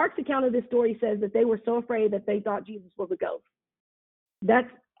Mark's account of this story says that they were so afraid that they thought Jesus was a ghost. That's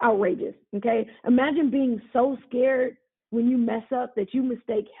outrageous. Okay, imagine being so scared when you mess up that you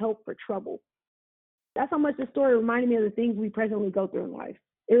mistake help for trouble. That's how much the story reminded me of the things we presently go through in life.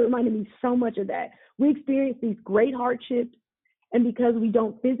 It reminded me so much of that. We experience these great hardships, and because we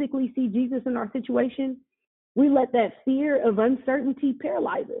don't physically see Jesus in our situation, we let that fear of uncertainty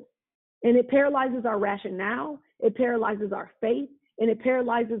paralyze us. And it paralyzes our rationale, it paralyzes our faith, and it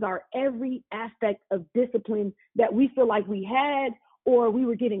paralyzes our every aspect of discipline that we feel like we had or we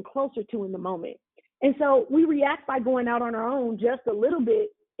were getting closer to in the moment. And so we react by going out on our own just a little bit,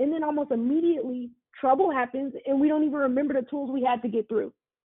 and then almost immediately trouble happens, and we don't even remember the tools we had to get through.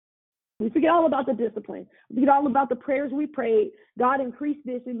 We forget all about the discipline. We forget all about the prayers we prayed. God, increase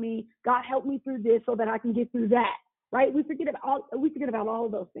this in me. God, help me through this so that I can get through that, right? We forget about all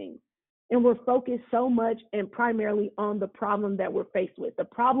of those things. And we're focused so much and primarily on the problem that we're faced with, the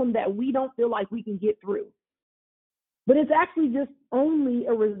problem that we don't feel like we can get through. But it's actually just only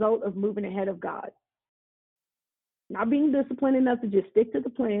a result of moving ahead of God. Not being disciplined enough to just stick to the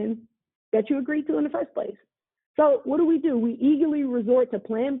plan that you agreed to in the first place. So what do? We eagerly resort to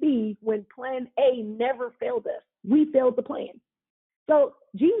plan B when plan A never failed us. We failed the plan. So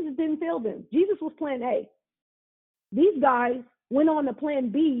Jesus didn't fail them. Jesus was plan A. These guys went on to plan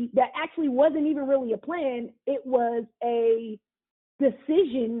B that actually wasn't even really a plan. It was a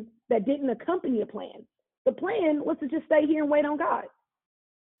decision that didn't accompany a plan. The plan was to just stay here and wait on God.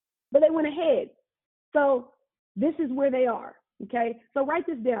 But they went ahead. So this is where they are, okay? So write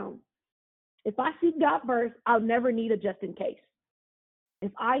this down. If I seek God first, I'll never need a just in case.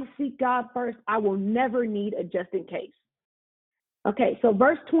 If I seek God first, I will never need a just in case. Okay, so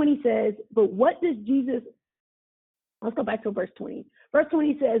verse 20 says, but what does Jesus, let's go back to verse 20. Verse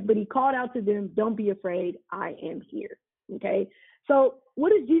 20 says, but he called out to them, don't be afraid, I am here. Okay, so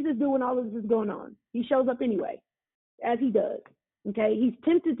what does Jesus do when all of this is going on? He shows up anyway, as he does. Okay, he's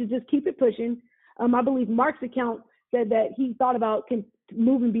tempted to just keep it pushing. I believe Mark's account said that he thought about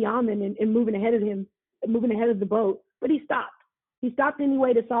moving beyond them and moving ahead of him, moving ahead of the boat, but he stopped. He stopped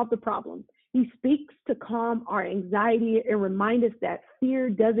anyway to solve the problem. He speaks to calm our anxiety and remind us that fear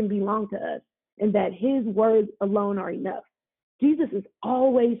doesn't belong to us and that his words alone are enough. Jesus is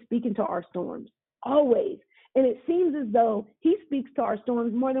always speaking to our storms, always. And it seems as though he speaks to our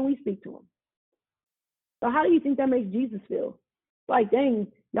storms more than we speak to him. So how do you think that makes Jesus feel? Like, dang,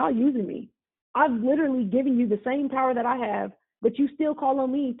 y'all using me. I've literally given you the same power that I have, but you still call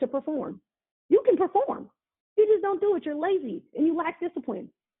on me to perform. You can perform. You just don't do it. You're lazy and you lack discipline.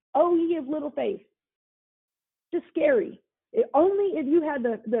 Oh, ye of little faith. Just scary. Only if you had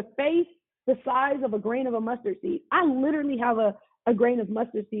the faith the size of a grain of a mustard seed. I literally have a grain of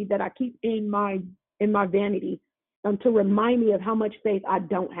mustard seed that I keep in my vanity to remind me of how much faith I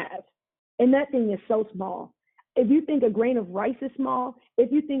don't have. And that thing is so small. If you think a grain of rice is small,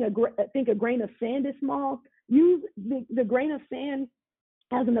 if you think a grain of sand is small, use the grain of sand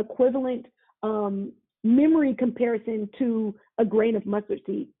as an equivalent memory comparison to a grain of mustard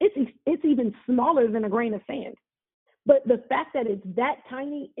seed. It's even smaller than a grain of sand. But the fact that it's that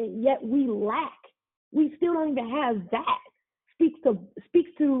tiny and yet we still don't even have that, speaks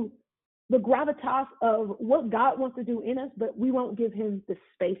to the gravitas of what God wants to do in us, but we won't give him the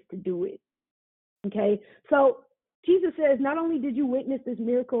space to do it. Okay, so Jesus says, not only did you witness this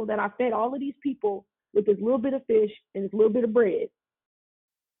miracle that I fed all of these people with this little bit of fish and this little bit of bread,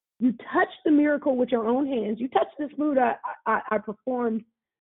 you touched the miracle with your own hands. You touched this food I performed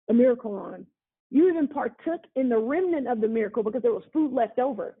a miracle on. You even partook in the remnant of the miracle because there was food left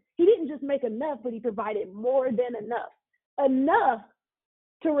over. He didn't just make enough, but he provided more than enough. Enough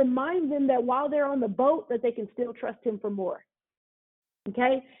to remind them that while they're on the boat, that they can still trust him for more.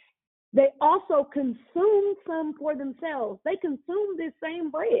 Okay? They also consumed some for themselves. They consumed this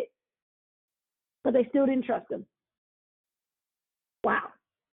same bread, but they still didn't trust him. Wow.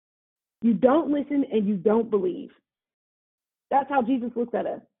 You don't listen and you don't believe. That's how Jesus looks at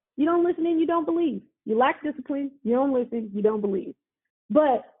us. You don't listen and you don't believe. You lack discipline. You don't listen. You don't believe.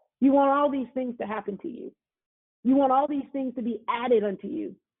 But you want all these things to happen to you. You want all these things to be added unto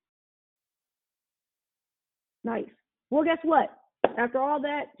you. Nice. Well, guess what? After all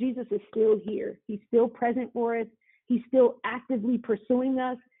that, Jesus is still here. He's still present for us. He's still actively pursuing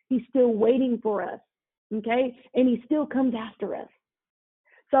us. He's still waiting for us. Okay? And he still comes after us.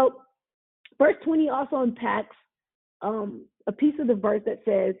 So verse 20 also unpacks a piece of the verse that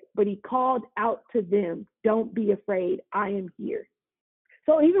says, but he called out to them, don't be afraid, I am here.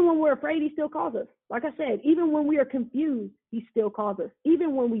 So even when we're afraid, he still calls us. Like I said, even when we are confused, he still calls us.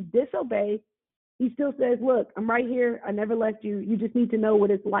 Even when we disobey, he still says, look, I'm right here. I never left you. You just need to know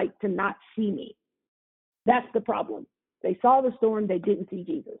what it's like to not see me. That's the problem. They saw the storm. They didn't see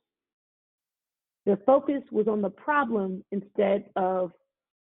Jesus. Their focus was on the problem instead of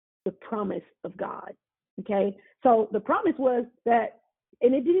the promise of God. Okay, so the promise was that,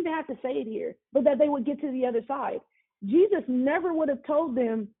 and it didn't even have to say it here, but that they would get to the other side. Jesus never would have told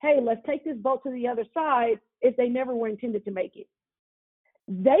them, hey, let's take this boat to the other side if they never were intended to make it.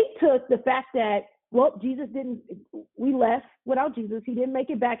 They took the fact that, well, we left without Jesus. He didn't make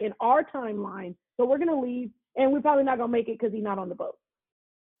it back in our timeline, so we're going to leave, and we're probably not going to make it because he's not on the boat.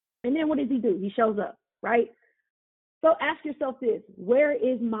 And then what does he do? He shows up, right? So ask yourself this, where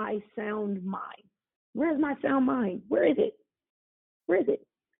is my sound mind? Where is my sound mind? Where is it? Where is it?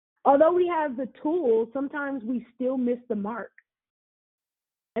 Although we have the tools, sometimes we still miss the mark.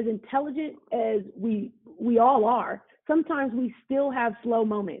 As intelligent as we all are, sometimes we still have slow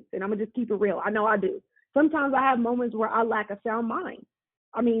moments. And I'm going to just keep it real. I know I do. Sometimes I have moments where I lack a sound mind.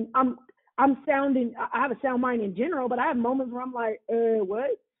 I mean, I have a sound mind in general, but I have moments where I'm like,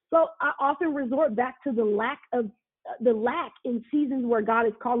 what? So I often resort back to the lack in seasons where God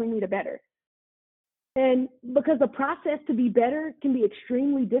is calling me to better. And because the process to be better can be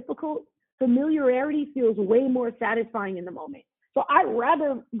extremely difficult, familiarity feels way more satisfying in the moment. So I'd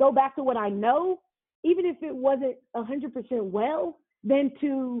rather go back to what I know, even if it wasn't 100% well, than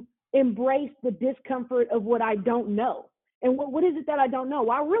to embrace the discomfort of what I don't know. And what is it that I don't know?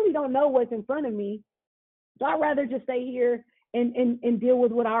 Well, I really don't know what's in front of me. So I'd rather just stay here and deal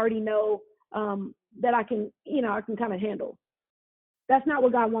with what I already know, that I can kind of handle. That's not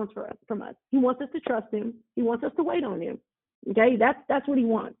what God wants from us. He wants us to trust him. He wants us to wait on him. Okay, that's what he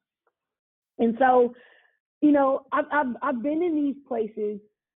wants. And so, I've been in these places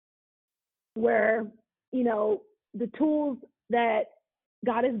where, the tools that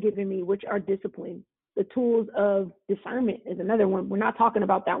God has given me, which are discipline, the tools of discernment is another one. We're not talking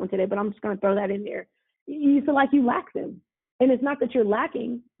about that one today, but I'm just going to throw that in there. You feel like you lack them. And it's not that you're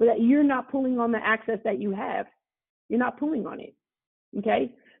lacking, but that you're not pulling on the access that you have. You're not pulling on it.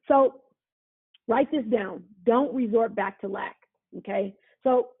 Okay? So write this down. Don't resort back to lack. Okay?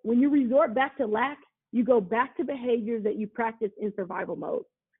 So when you resort back to lack, you go back to behaviors that you practiced in survival mode.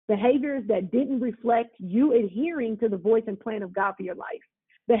 Behaviors that didn't reflect you adhering to the voice and plan of God for your life.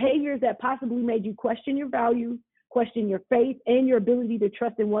 Behaviors that possibly made you question your values, question your faith, and your ability to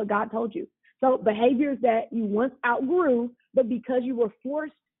trust in what God told you. So behaviors that you once outgrew, but because you were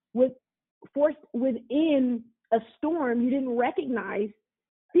forced within a storm you didn't recognize,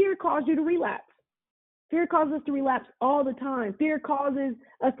 fear caused you to relapse. Fear causes us to relapse all the time. Fear causes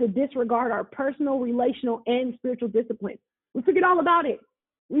us to disregard our personal, relational, and spiritual discipline. We forget all about it.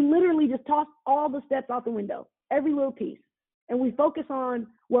 We literally just toss all the steps out the window, every little piece, and we focus on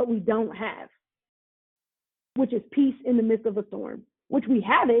what we don't have, which is peace in the midst of a storm. Which we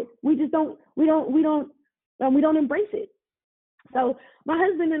have it, we just don't embrace it. So my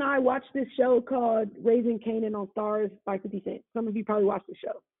husband and I watched this show called Raising Kanan on Stars by 50 Cent. Some of you probably watched the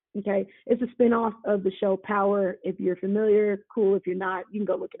show. Okay, it's a spinoff of the show Power. If you're familiar, cool. If you're not, you can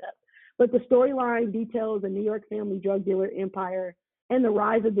go look it up. But the storyline details a New York family drug dealer empire and the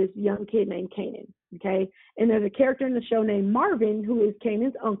rise of this young kid named Kanan. Okay, and there's a character in the show named Marvin who is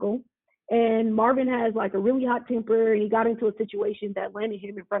Kanan's uncle. And Marvin has like a really hot temper, and he got into a situation that landed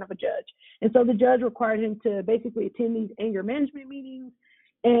him in front of a judge. And so the judge required him to basically attend these anger management meetings.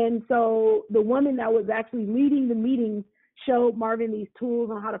 And so the woman that was actually leading the meetings showed Marvin these tools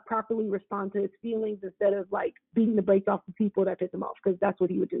on how to properly respond to his feelings instead of like beating the brakes off the people that piss him off, because that's what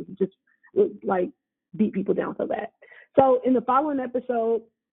he would do. He just would like beat people down so bad. So in the following episode,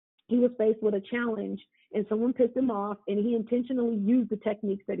 he was faced with a challenge and someone pissed him off, and he intentionally used the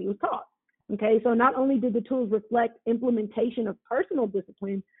techniques that he was taught. Okay, so not only did the tools reflect implementation of personal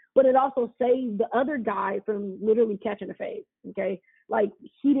discipline, but it also saved the other guy from literally catching a fade. Okay, like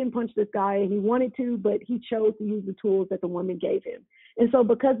he didn't punch this guy and he wanted to, but he chose to use the tools that the woman gave him. And so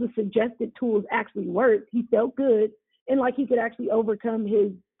because the suggested tools actually worked, he felt good and like he could actually overcome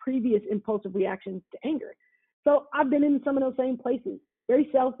his previous impulsive reactions to anger. So I've been in some of those same places, very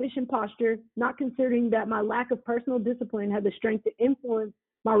selfish in posture, not considering that my lack of personal discipline had the strength to influence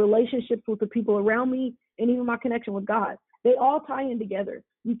my relationships with the people around me, and even my connection with God. They all tie in together.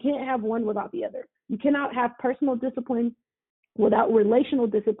 You can't have one without the other. You cannot have personal discipline without relational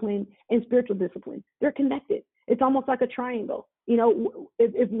discipline and spiritual discipline. They're connected. It's almost like a triangle.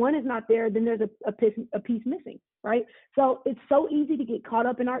 If one is not there, then there's a piece missing, right? So it's so easy to get caught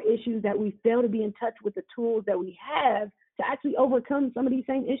up in our issues that we fail to be in touch with the tools that we have to actually overcome some of these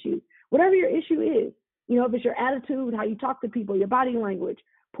same issues. Whatever your issue is, if it's your attitude, how you talk to people, your body language,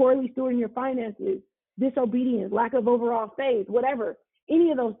 poorly stewarding your finances, disobedience, lack of overall faith, whatever,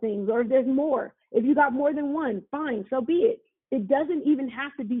 any of those things, or if there's more, if you got more than one, fine, so be it. It doesn't even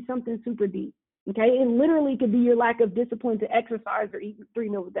have to be something super deep, okay? It literally could be your lack of discipline to exercise or eat 3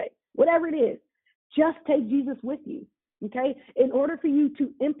 meals a day, whatever it is. Just take Jesus with you, okay? In order for you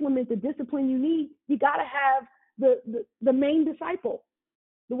to implement the discipline you need, you got to have the main disciple.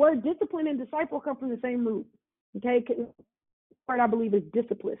 The word discipline and disciple come from the same root, okay? The word I believe is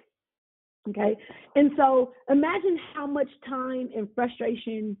discipline, okay? And so imagine how much time and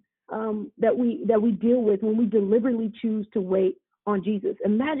frustration that we deal with when we deliberately choose to wait on Jesus.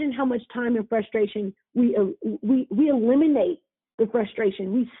 Imagine how much time and frustration we eliminate the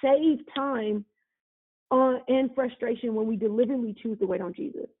frustration. We save time and frustration when we deliberately choose to wait on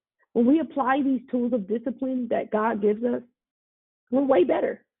Jesus. When we apply these tools of discipline that God gives us, we're way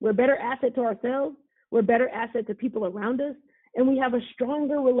better. We're a better asset to ourselves. We're a better asset to people around us. And we have a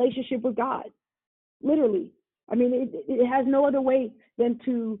stronger relationship with God. Literally. I mean, it has no other way than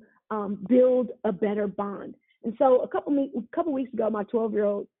to build a better bond. And so a couple weeks ago, my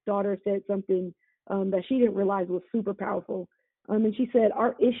 12-year-old daughter said something that she didn't realize was super powerful. And she said,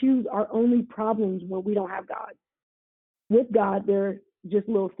 our issues are only problems when we don't have God. With God, they're just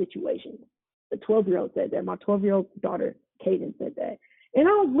little situations. The 12-year-old said that. My 12-year-old daughter, Kaden, said that. And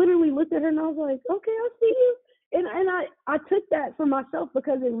I was literally looked at her and I was like, okay, I see you. And I took that for myself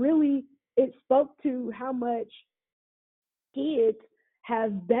because it spoke to how much kids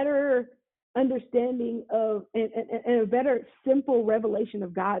have better understanding of and a better simple revelation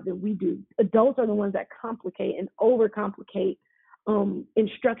of God than we do. Adults are the ones that complicate and overcomplicate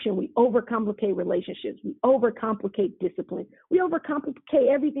instruction. We overcomplicate relationships. We overcomplicate discipline. We overcomplicate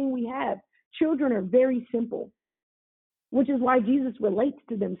everything we have. Children are very simple, which is why Jesus relates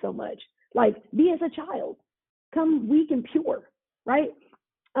to them so much. Like, be as a child, come weak and pure, right?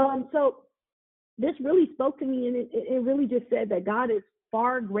 So this really spoke to me, and it really just said that God is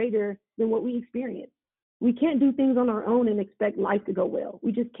far greater than what we experience. We can't do things on our own and expect life to go well.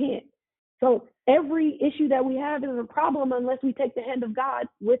 We just can't. So every issue that we have is a problem unless we take the hand of God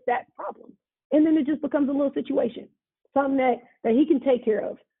with that problem. And then it just becomes a little situation, something that he can take care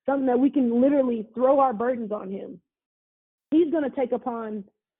of, something that we can literally throw our burdens on him. He's going to take upon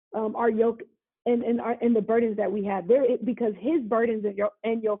our yoke and the burdens that we have there, because his burdens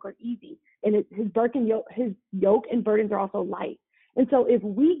and yoke are easy, and his yoke and burdens are also light. And so if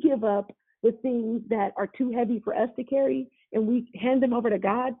we give up the things that are too heavy for us to carry and we hand them over to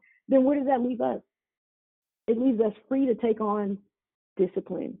God, then where does that leave us? It leaves us free to take on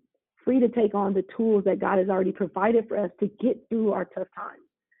discipline, free to take on the tools that God has already provided for us to get through our tough times.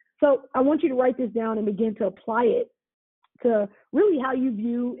 So I want you to write this down and begin to apply it to really how you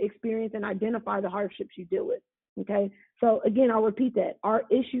view, experience, and identify the hardships you deal with. Okay. So again, I'll repeat that. Our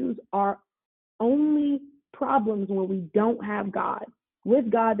issues are only problems when we don't have God. With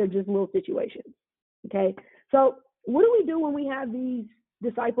God, they're just little situations. Okay. So what do we do when we have these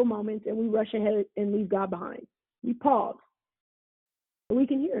disciple moments and we rush ahead and leave God behind? We pause. And we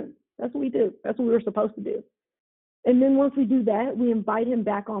can hear him. That's what we do. That's what we were supposed to do. And then once we do that, we invite him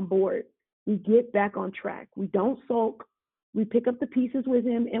back on board. We get back on track. We don't sulk. We pick up the pieces with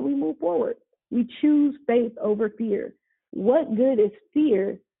him and we move forward. We choose faith over fear. What good is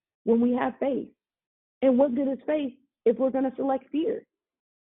fear when we have faith? And what good is faith if we're going to select fear?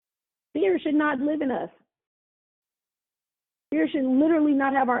 Fear should not live in us. Fear should literally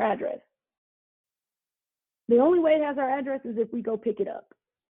not have our address. The only way it has our address is if we go pick it up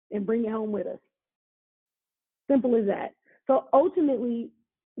and bring it home with us. Simple as that. So ultimately,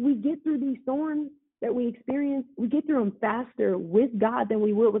 we get through these storms that we experience, we get through them faster with God than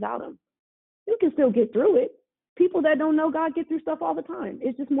we would without him. You can still get through it. People that don't know God get through stuff all the time.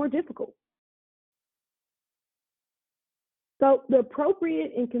 It's just more difficult. So the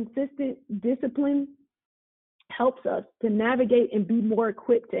appropriate and consistent discipline helps us to navigate and be more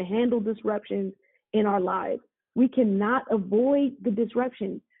equipped to handle disruptions in our lives. We cannot avoid the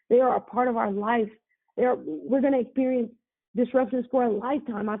disruptions. They are a part of our life. We're going to experience disruptions for a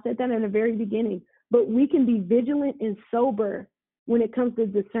lifetime. I said that in the very beginning. But we can be vigilant and sober when it comes to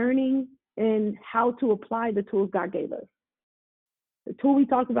discerning and how to apply the tools God gave us. The tool we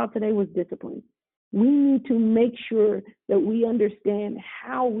talked about today was discipline. We need to make sure that we understand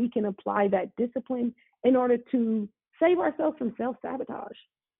how we can apply that discipline in order to save ourselves from self-sabotage.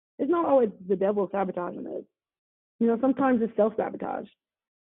 It's not always the devil sabotaging us. You know, sometimes it's self-sabotage.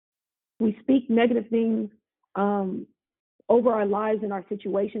 We speak negative things over our lives and our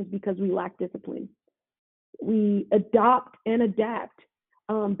situations because we lack discipline. We adopt and adapt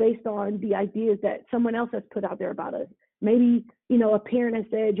based on the ideas that someone else has put out there about us. Maybe, a parent has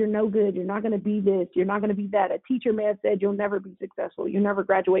said, you're no good, you're not going to be this, you're not going to be that. A teacher may have said, you'll never be successful, you'll never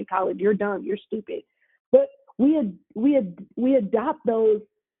graduate college, you're dumb, you're stupid. But we adopt those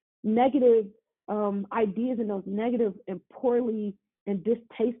negative ideas and those negative and poorly and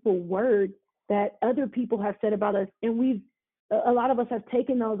distasteful words that other people have said about us. And a lot of us have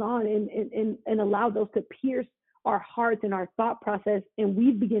taken those on and allowed those to pierce our hearts and our thought process, and we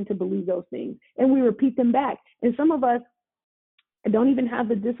begin to believe those things, and we repeat them back. And some of us don't even have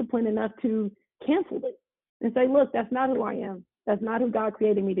the discipline enough to cancel it and say, look, that's not who I am. That's not who God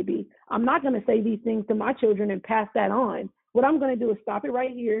created me to be. I'm not going to say these things to my children and pass that on. What I'm going to do is stop it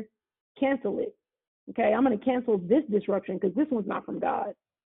right here, cancel it. Okay, I'm going to cancel this disruption because this one's not from God.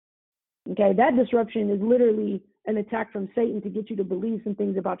 Okay, that disruption is literally an attack from Satan to get you to believe some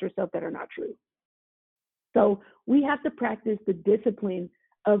things about yourself that are not true. So we have to practice the discipline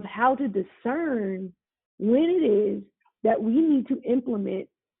of how to discern when it is that we need to implement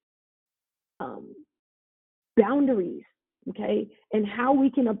boundaries, okay, and how we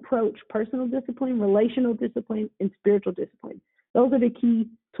can approach personal discipline, relational discipline, and spiritual discipline. Those are the key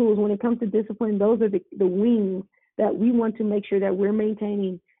tools when it comes to discipline. Those are the wings that we want to make sure that we're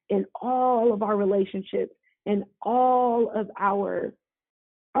maintaining in all of our relationships and all of our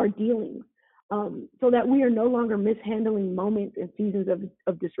dealings, so that we are no longer mishandling moments and seasons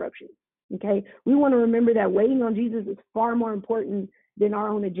of disruption. Okay, we want to remember that waiting on Jesus is far more important than our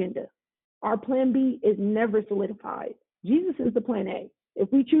own agenda. Our plan B is never solidified. Jesus is the plan A. If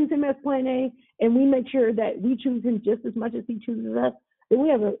we choose him as plan A and we make sure that we choose him just as much as he chooses us, then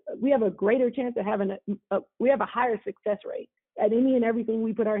we have a greater chance of having we have a higher success rate at any and everything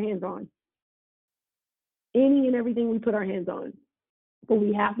we put our hands on. Any and everything we put our hands on. But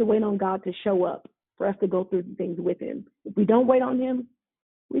we have to wait on God to show up for us to go through the things with him. If we don't wait on him,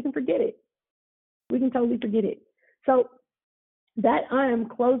 we can forget it. We can totally forget it. So that I am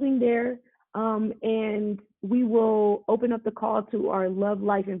closing there, and we will open up the call to our Love,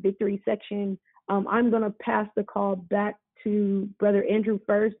 Life, and Victory section. I'm going to pass the call back to Brother Andrew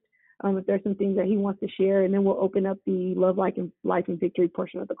first, if there's some things that he wants to share, and then we'll open up the Love, Life, and Victory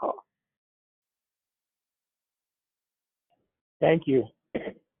portion of the call. Thank you.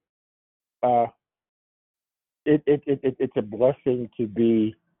 It's a blessing to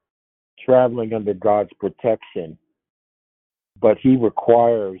be traveling under God's protection, but he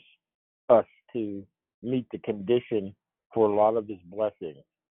requires us to meet the condition for a lot of his blessings.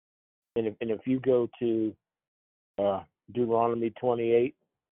 And if you go to Deuteronomy 28,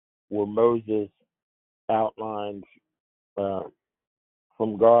 where Moses outlines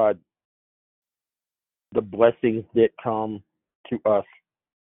from God the blessings that come to us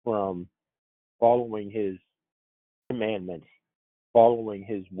from following his commandments, following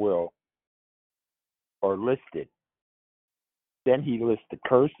his will, are listed. Then he lists the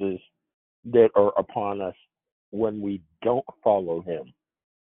curses that are upon us when we don't follow him.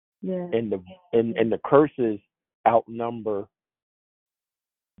 Yeah. And the curses outnumber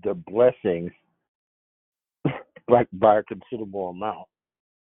the blessings like by a considerable amount.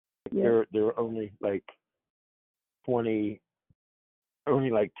 Yeah. There are only like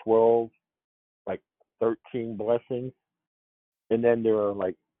 12, like 13 blessings, and then there are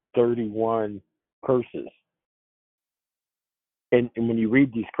like 31 curses. And when you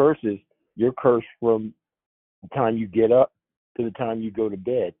read these curses, you're cursed from the time you get up to the time you go to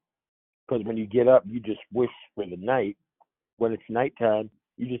bed. Because when you get up, you just wish for the night. When it's nighttime,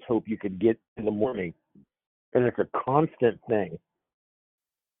 you just hope you can get to the morning. And it's a constant thing.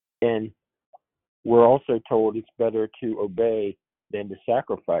 And we're also told it's better to obey than to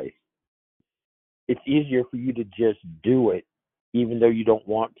sacrifice. It's easier for you to just do it, even though you don't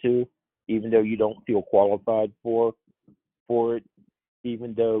want to, even though you don't feel qualified for it,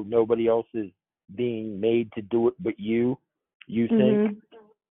 even though nobody else is being made to do it but you think.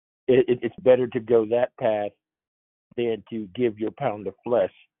 It's better to go that path than to give your pound of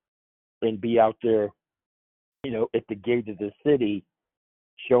flesh and be out there, at the gate of the city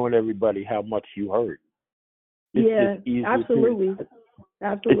showing everybody how much you hurt. It's absolutely.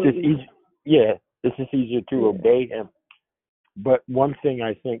 It's just easier to obey him. But one thing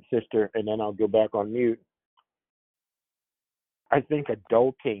I think, sister, and then I'll go back on mute, I think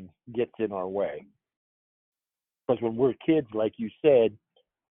adulting gets in our way. Because when we're kids, like you said,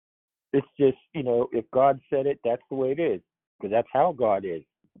 it's just, if God said it, that's the way it is. Because that's how God is.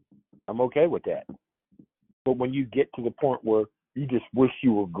 I'm okay with that. But when you get to the point where you just wish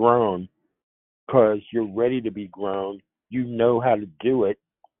you were grown because you're ready to be grown, you know how to do it,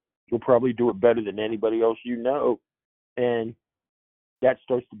 you'll probably do it better than anybody else you know. And that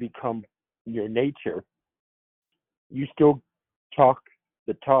starts to become your nature. You still talk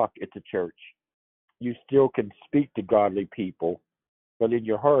the talk at the church. You still can speak to godly people, but in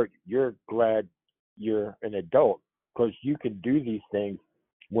your heart, you're glad you're an adult because you can do these things.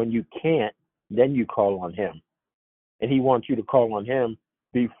 When you can't, then you call on him. And he wants you to call on him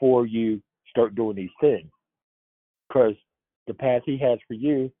before you start doing these things. Because the path he has for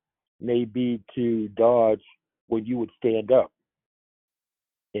you may be to dodge when you would stand up.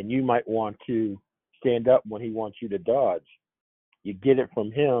 And you might want to stand up when he wants you to dodge. You get it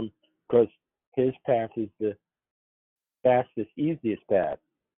from him because his path is the fastest, easiest path.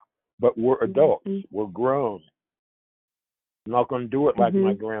 But we're adults. We're grown. I'm not going to do it like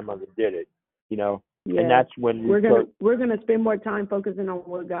my grandmother did it, Yeah. And that's when we're gonna spend more time focusing on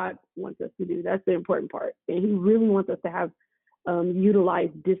what God wants us to do. That's the important part, and He really wants us to have utilize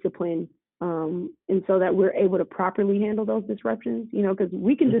discipline, and so that we're able to properly handle those disruptions. Because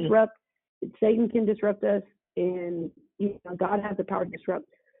we can disrupt, Satan can disrupt us, and God has the power to disrupt.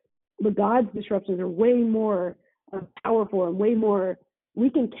 But God's disruptions are way more powerful and way more we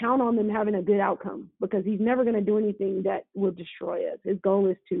can count on them having a good outcome, because he's never going to do anything that will destroy us. His goal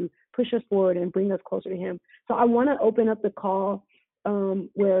is to push us forward and bring us closer to him. So I want to open up the call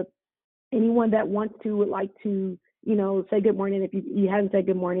where anyone that wants to would like to, say good morning if you haven't said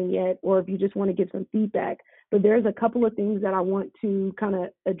good morning yet, or if you just want to give some feedback. But there's a couple of things that I want to kind of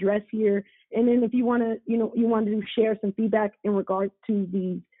address here. And then if you want to, you want to share some feedback in regards to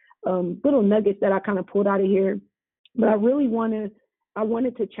these little nuggets that I kind of pulled out of here. But I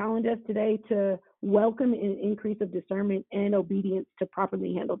wanted to challenge us today to welcome an increase of discernment and obedience to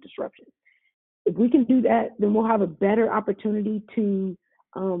properly handle disruptions. If we can do that, then we'll have a better opportunity to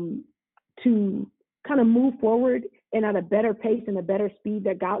kind of move forward and at a better pace and a better speed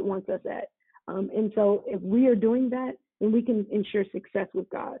that God wants us at. And so if we are doing that, then we can ensure success with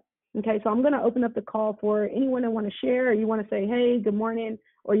God. Okay, so I'm going to open up the call for anyone that want to share, or you want to say, hey, good morning,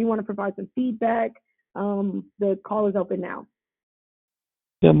 or you want to provide some feedback. The call is open now.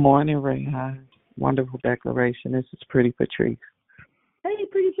 Good morning, Rayhan. Wonderful declaration. This is Pretty Patrice. Hey,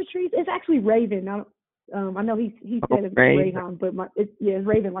 Pretty Patrice. It's actually Raven. I know he said it's Rayhan, but it's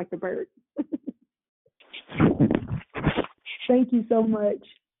Raven like the bird. Thank you so much.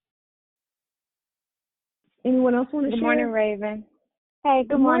 Anyone else want to share? Good morning, Raven. Hey,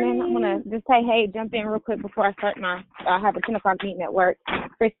 good morning. I'm going to just say, jump in real quick before I start I have a 10 o'clock meeting at work.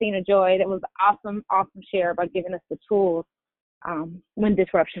 Christina Joy, that was awesome share about giving us the tools when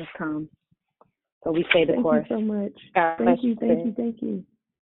disruptions come. So we stay the course. Thank you so much. God bless you. Thank you.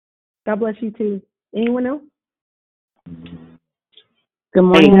 God bless you too. Anyone else? Good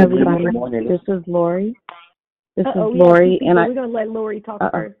morning, everybody. Good morning. This is Lori. And we're going to let Lori talk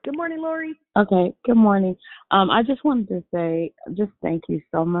first. Good morning, Lori. Okay. Good morning. I just wanted to say, just thank you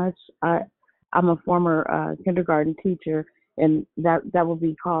so much. I'm a former kindergarten teacher, and that will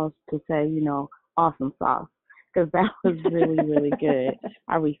be cause to say, awesome sauce, because that was really, really good.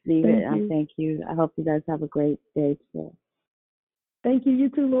 I receive it, and I thank you. I hope you guys have a great day today. Thank you. You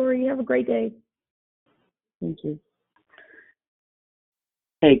too, Lori. Have a great day. Thank you.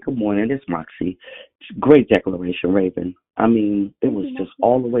 Hey, good morning. It's Moxie. Great declaration, Raven. I mean, it was just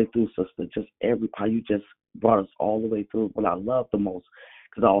all the way through, sister. Just how you just brought us all the way through. What I love the most,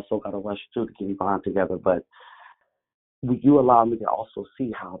 because I also got to rush too to get you behind together, but you allow me to also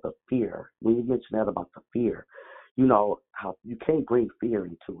see how the fear, when you mentioned that about the fear, how you can't bring fear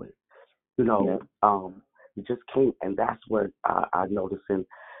into it. You just can't, and that's what I noticed in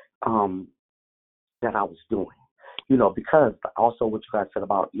that I was doing. Because also what you guys said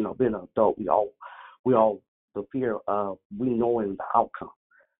about, being an adult, we all the fear of we knowing the outcome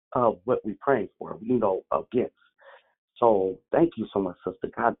of what we praying for, against. So thank you so much, sister.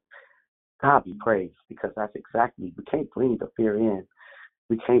 God be praised, because that's exactly, we can't bring the fear in.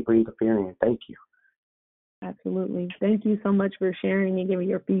 Thank you. Absolutely. Thank you so much for sharing and giving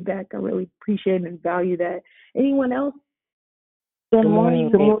your feedback. I really appreciate and value that. Anyone else? Good morning.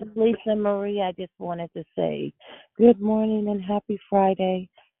 This is Lisa Marie. I just wanted to say good morning and happy Friday.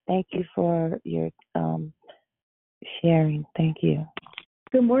 Thank you for your sharing. Thank you.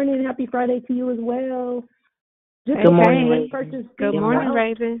 Good morning. Happy Friday to you as well. Good morning, Raven. Good morning,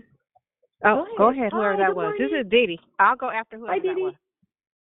 Raven. Oh, go ahead, whoever that was. This is Dee Dee. I'll go after whoever that was.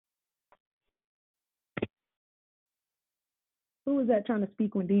 Who was that trying to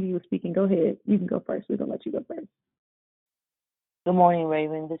speak when Dee Dee was speaking? Go ahead. You can go first. We're going to let you go first. Good morning,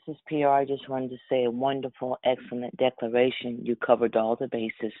 Raven. This is PR. I just wanted to say a wonderful, excellent declaration. You covered all the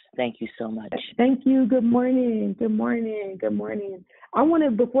bases. Thank you so much. Thank you. Good morning. I want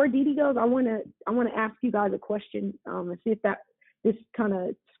to, before Dee Dee goes, I want to ask you guys a question and see if this kind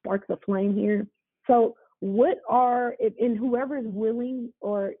of sparks a flame here. So, and whoever is willing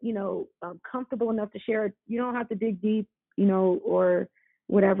or comfortable enough to share, you don't have to dig deep, or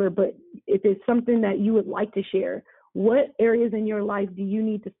whatever. But if it's something that you would like to share. What areas in your life do you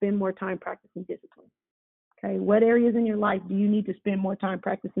need to spend more time practicing discipline? Okay, what areas in your life do you need to spend more time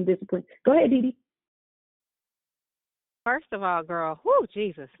practicing discipline? Go ahead, Dee Dee. First of all, girl,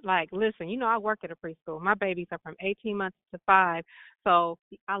 Jesus. Listen, I work at a preschool. My babies are from 18 months to 5, so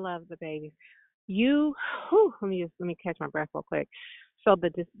I love the babies. Let me catch my breath real quick. So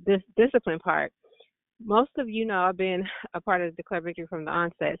this discipline part. Most of you know I've been a part of Declare Victory from the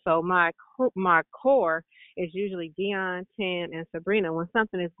onset. So my core is usually Dion, Tan, and Sabrina. When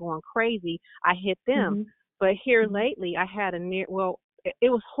something is going crazy, I hit them. Mm-hmm. But here lately, I had it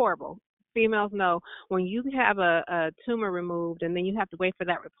was horrible. Females know when you have a tumor removed and then you have to wait for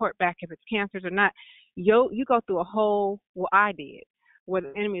that report back if it's cancerous or not, you go through I did, where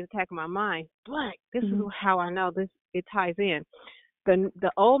the enemy is attacking my mind. But this is how I know it ties in.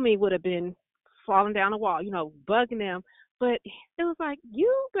 The old me would have been falling down the wall, bugging them. But it was like,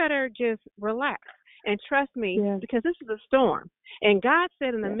 you better just relax and trust me Yeah. because this is a storm. And God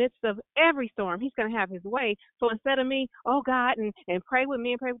said in the Yeah. midst of every storm, He's going to have His way. So instead of me, oh God, and pray with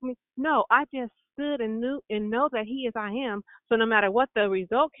me and pray with me, no, I just stood and knew and know that He is I am. So no matter what the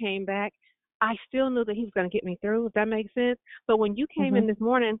result came back, I still knew that He was going to get me through. If that makes sense. So when you came in Mhm. this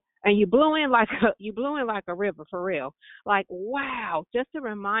morning and you blew in like a river for real, like wow, just to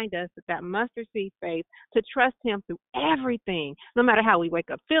remind us that mustard seed faith to trust Him through everything, no matter how we wake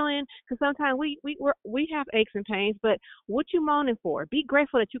up feeling. Because sometimes we have aches and pains, but what you moaning for? Be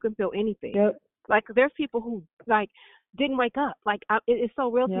grateful that you can feel anything. Yep. Like there's people who like didn't wake up. Like it's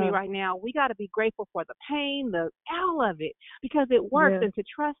so real to me Yeah. right now. We got to be grateful for the pain, the all of it, because it works, Yeah. and to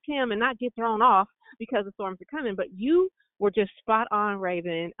trust Him and not get thrown off because the storms are coming. But you were just spot on,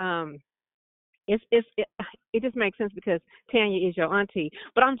 Raven. It just makes sense because Tanya is your auntie.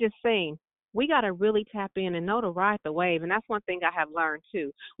 But I'm just saying, we got to really tap in and know to ride the wave. And that's one thing I have learned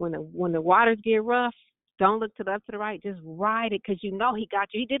too. When the waters get rough, don't look to the left to the right. Just ride it because you know He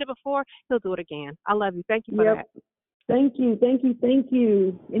got you. He did it before. He'll do it again. I love you. Thank you for Yep. that. Thank you. Thank you. Thank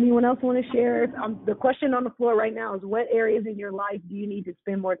you. Anyone else want to share? The question on the floor right now is, what areas in your life do you need to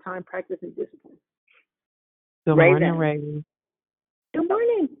spend more time practicing discipline? Good morning, Raven. Good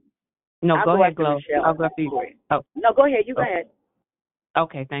morning. No, I'll go go ahead, after Glo. Michelle. I'll go after you. Oh, No, go ahead. You go oh, ahead.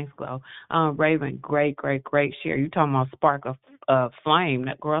 okay. Thanks, Glo. Raven, great share. You talking about spark of flame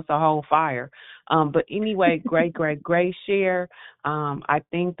that grows a whole fire. But anyway, great share. I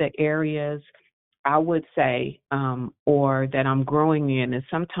think the areas I would say, or that I'm growing in, is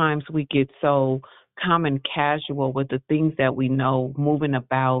sometimes we get so common casual with the things that we know moving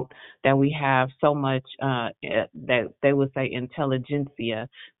about, that we have so much that they would say intelligentsia,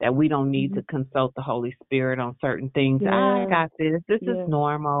 that we don't need to consult the Holy Spirit on certain things. I Yeah. got this. This is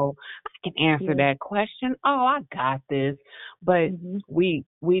normal. I can answer that question. Oh, I got this. But we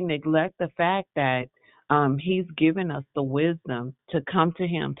neglect the fact that He's given us the wisdom to come to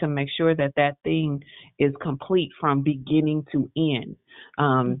Him to make sure that that thing is complete from beginning to end.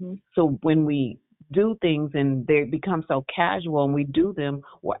 So when we do things and they become so casual and we do them,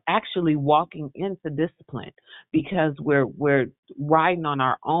 we're actually walking into discipline because we're riding on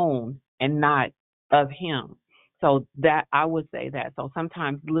our own and not of Him. So that I would say that. So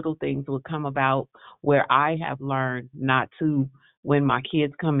sometimes little things will come about where I have learned not to, when my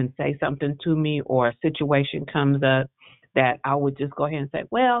kids come and say something to me or a situation comes up, that I would just go ahead and say,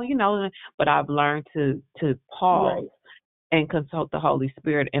 well, but I've learned to pause and consult the Holy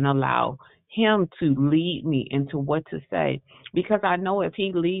Spirit and allow Him to lead me into what to say. Because I know if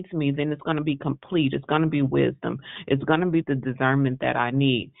He leads me, then it's going to be complete. It's going to be wisdom. It's going to be the discernment that I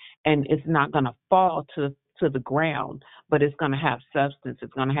need. And it's not going to fall to the ground, but it's going to have substance.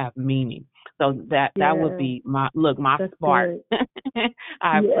 It's going to have meaning. So that would be my spark.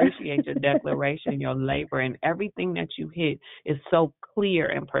 I appreciate your declaration, your labor, and everything that you hit is so clear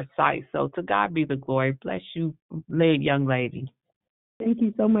and precise. So to God be the glory. Bless you, young lady. Thank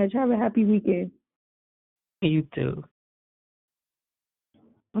you so much. Have a happy weekend. You too.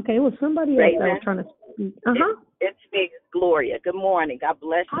 Okay, well, somebody else that was trying to speak. It's me, Gloria. Good morning. God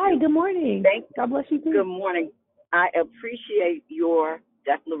bless you. Hi, good morning. God bless you too. Good morning. I appreciate your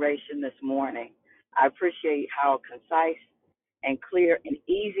declaration this morning. I appreciate how concise and clear and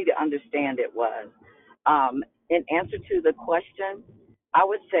easy to understand it was. In answer to the question, I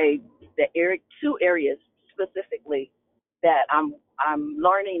would say the two areas specifically that I'm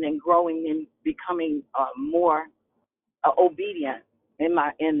learning and growing and becoming more obedient in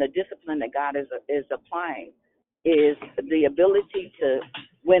the discipline that God is applying is the ability to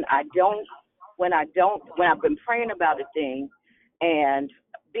when I've been praying about a thing and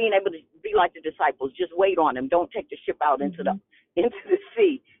being able to be like the disciples, just wait on Him. Don't take the ship out into the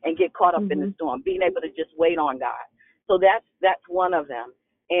sea and get caught up in the storm. Being able to just wait on God. So that's one of them.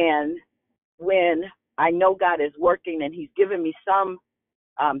 And when I know God is working and He's given me some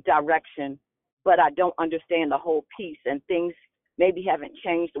direction, but I don't understand the whole piece and things maybe haven't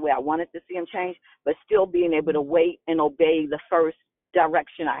changed the way I wanted to see them change, but still being able to wait and obey the first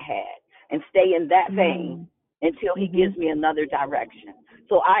direction I had and stay in that vein until He gives me another direction.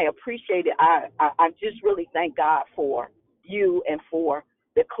 So I appreciate it. I just really thank God for you and for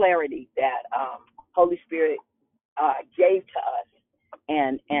the clarity that Holy Spirit gave to us.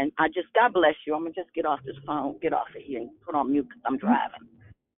 And I just, God bless you. I'm going to just get off this phone, get off of here and put on mute because I'm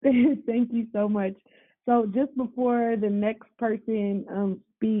driving. Thank you so much. So just before the next person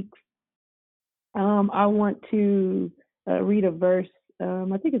speaks, I want to read a verse.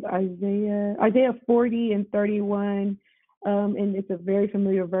 I think it's Isaiah 40 and 31. And it's a very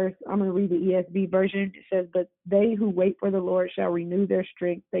familiar verse. I'm going to read the ESV version. It says, "But they who wait for the Lord shall renew their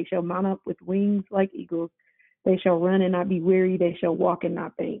strength. They shall mount up with wings like eagles. They shall run and not be weary. They shall walk and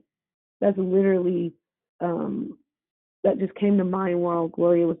not faint." That's literally, that just came to mind while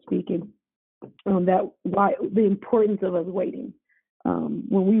Gloria was speaking. That why the importance of us waiting.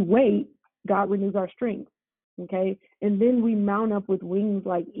 When we wait, God renews our strength. Okay, and then we mount up with wings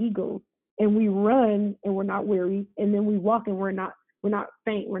like eagles, and we run and we're not weary, and then we walk and we're not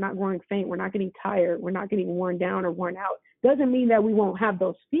faint. We're not growing faint. We're not getting tired. We're not getting worn down or worn out. Doesn't mean that we won't have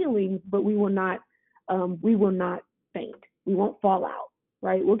those feelings, but we will not faint. We won't fall out.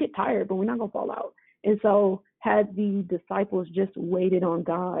 Right? We'll get tired, but we're not gonna fall out. And so, had the disciples just waited on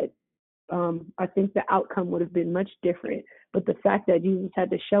God, I think the outcome would have been much different. But the fact that Jesus had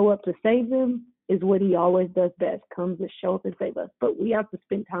to show up to save them is what he always does best, comes to show up and save us. But we have to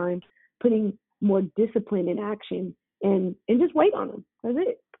spend time putting more discipline in action and just wait on him. That's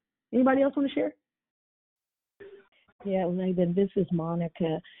it. Anybody else want to share? Yeah, Laban, this is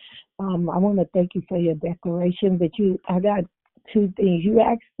Monica. I want to thank you for your declaration, but I got two things. You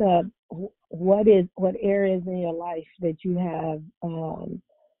asked what areas in your life that you have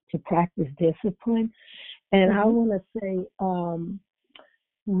to practice discipline, and I want to say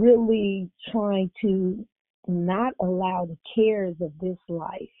really trying to not allow the cares of this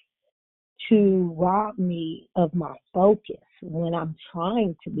life to rob me of my focus when I'm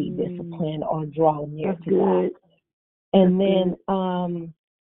trying to be disciplined or draw near to God. And then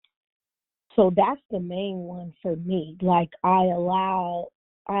so that's the main one for me. Like I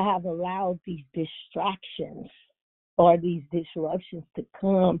have allowed these distractions or these disruptions to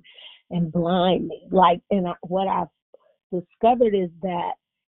come and blind me. Like, and what I've discovered is that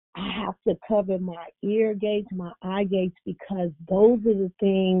I have to cover my ear gates, my eye gates, because those are the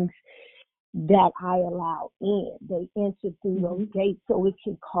things that I allow in. They enter through those gates, so it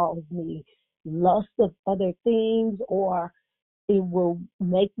can cause me lust of other things, or it will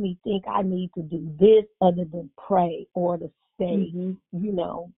make me think I need to do this other than pray or to stay,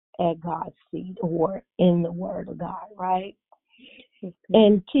 at God's feet or in the Word of God, right?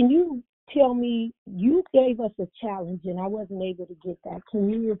 And can you tell me, you gave us a challenge and I wasn't able to get that. Can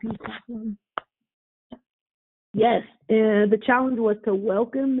you repeat that for me? Yes. The challenge was to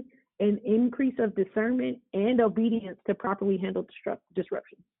welcome an increase of discernment and obedience to properly handle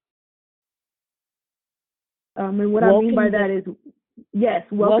disruption. And what I mean by that is, yes,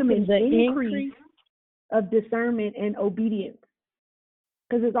 welcome an increase of discernment and obedience.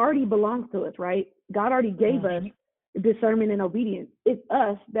 Because it already belongs to us, right? God already gave us discernment and obedience. It's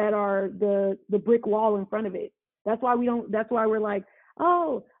us that are the brick wall in front of it. That's why we're like,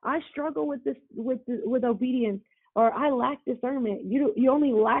 oh, I struggle with this with obedience, or I lack discernment. You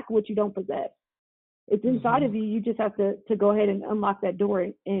only lack what you don't possess. It's inside of you. You just have to go ahead and unlock that door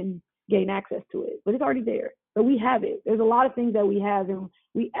and gain access to it. But it's already there. But we have it. There's a lot of things that we have, and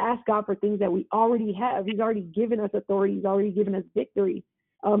we ask God for things that we already have. He's already given us authority. He's already given us victory.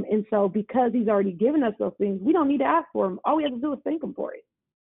 And so because he's already given us those things, we don't need to ask for them. All we have to do is thank him for it.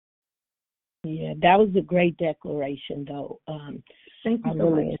 Yeah, that was a great declaration, though. Thank you I so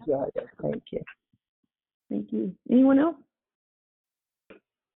really much. enjoyed it. Thank you. Thank you. Anyone else?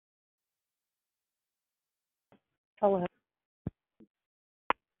 Hello.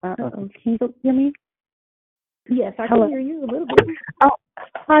 Can you hear me? Yes, I Hello. can hear you a little bit. Oh,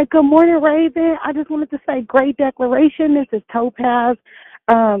 hi. Good morning, Raven. I just wanted to say, great declaration. This is Topaz.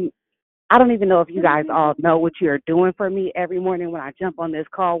 I don't even know if you guys all know what you're doing for me every morning when I jump on this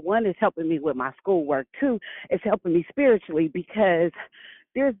call. One is helping me with my schoolwork. Two, it's helping me spiritually because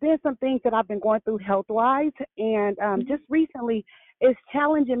there's been some things that I've been going through health-wise, and just recently it's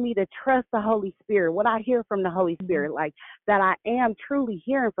challenging me to trust the Holy Spirit, what I hear from the Holy Spirit, like that I am truly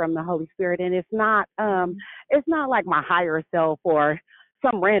hearing from the Holy Spirit, and it's not like my higher self or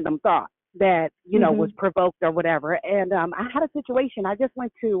some random thought that, was provoked or whatever. And I had a situation. I just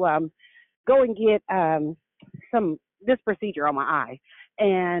went to go and get this procedure on my eye.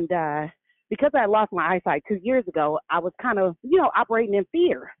 And because I lost my eyesight 2 years ago, I was kind of, operating in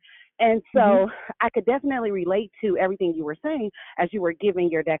fear. And so I could definitely relate to everything you were saying as you were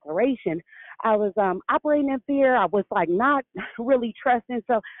giving your declaration. I was operating in fear. I was like not really trusting.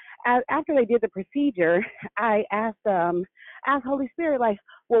 So after they did the procedure, I asked Holy Spirit, like,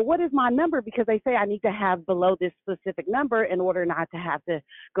 well, what is my number? Because they say I need to have below this specific number in order not to have to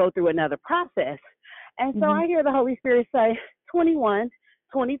go through another process. And so I hear the Holy Spirit say 21,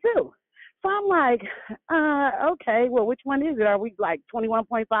 22. So I'm like, okay, well, which one is it? Are we like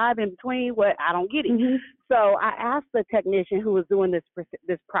 21.5 in between? What? I don't get it. Mhm. So I asked the technician who was doing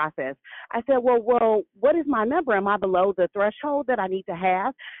this process. I said, well, what is my number? Am I below the threshold that I need to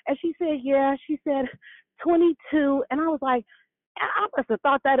have? And she said, yeah. She said 22, and I was like, I must have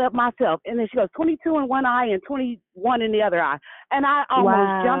thought that up myself. And then she goes, 22 in one eye and 21 in the other eye. And I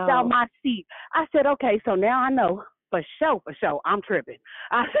almost jumped out Wow. my seat. I said, okay, so now I know for sure, I'm tripping.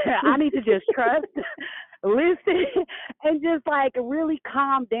 I said, I need to just trust, listen, and just like really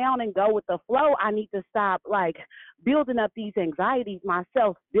calm down and go with the flow. I need to stop like building up these anxieties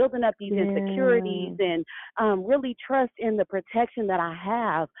myself, building up these insecurities, and really trust in the protection that I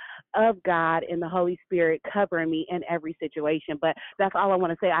have of God and the Holy Spirit covering me in every situation. But that's all I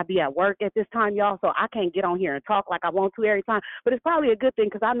want to say. I be at work at this time, y'all, so I can't get on here and talk like I want to every time. But it's probably a good thing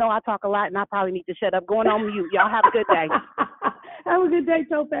because I know I talk a lot and I probably need to shut up. Going on mute. Y'all have a good day. Have a good day,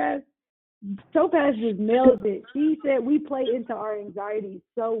 Topaz. Topaz just nails it. She said we play into our anxieties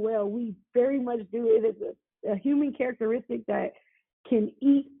so well. We very much do. It is a human characteristic that can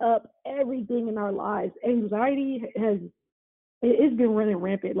eat up everything in our lives. Anxiety it's been running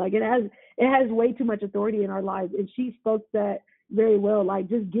rampant. Like it has way too much authority in our lives. And she spoke that very well. Like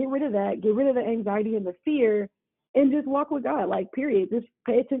just get rid of that, get rid of the anxiety and the fear, and just walk with God. Like period. Just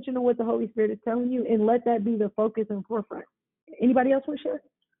pay attention to what the Holy Spirit is telling you, and let that be the focus and forefront. Anybody else want to share?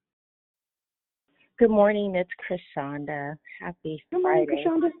 Good morning, it's Krishanda. Happy Good morning, Friday.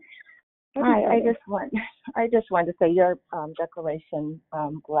 Krishanda. Happy Hi, Friday. I just wanted to say your declaration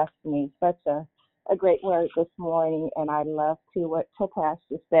blessed me. Such a great word this morning, and I love to what Topaz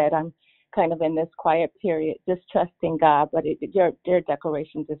just said. I'm kind of in this quiet period, just trusting God, but your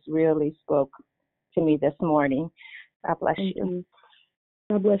declaration just really spoke to me this morning. God bless Thank you. you.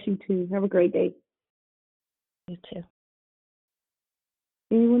 God bless you too. Have a great day. You too.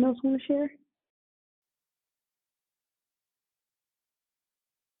 Anyone else want to share?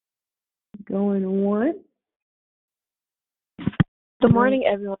 Going once. Good morning,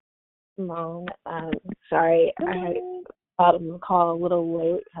 everyone. Simone. Sorry, I had got on the call a little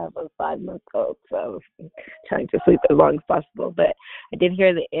late. I have a 5-month-old, so I was trying to sleep as long as possible. But I did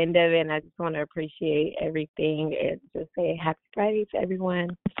hear the end of it, and I just want to appreciate everything and just say happy Friday to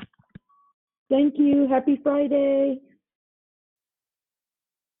everyone. Thank you. Happy Friday.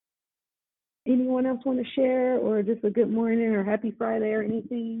 Anyone else want to share, or just a good morning or happy Friday or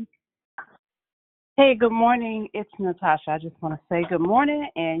anything? Hey, good morning. It's Natasha. I just want to say good morning,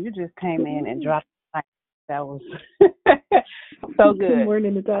 and you just came in and dropped the mic. That was so good. Good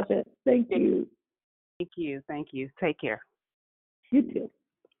morning, Natasha. Thank you. Thank you. Thank you. Take care. You too.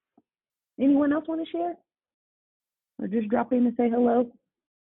 Anyone else want to share? Or just drop in and say hello?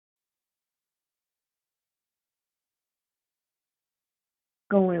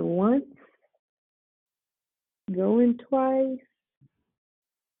 Going once. Going twice.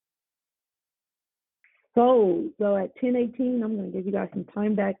 So at 10:18, I'm going to give you guys some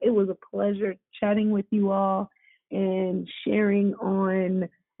time back. It was a pleasure chatting with you all and sharing on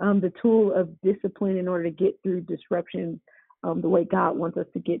the tool of discipline in order to get through disruptions the way God wants us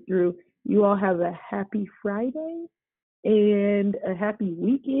to get through. You all have a happy Friday and a happy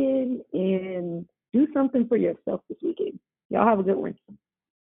weekend, and do something for yourself this weekend. Y'all have a good one.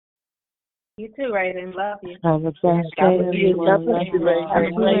 You too, Raven. Love you. Have a blessed God day, bless you. God everyone. bless you, baby. Have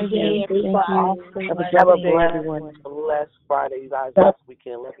a great day. Thank you. Have a blessed Friday, you guys. This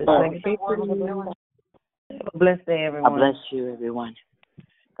weekend. Have a blessed day, God everyone. bless you, everyone.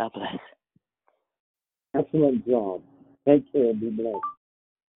 God bless. Excellent job. Take care. Be blessed.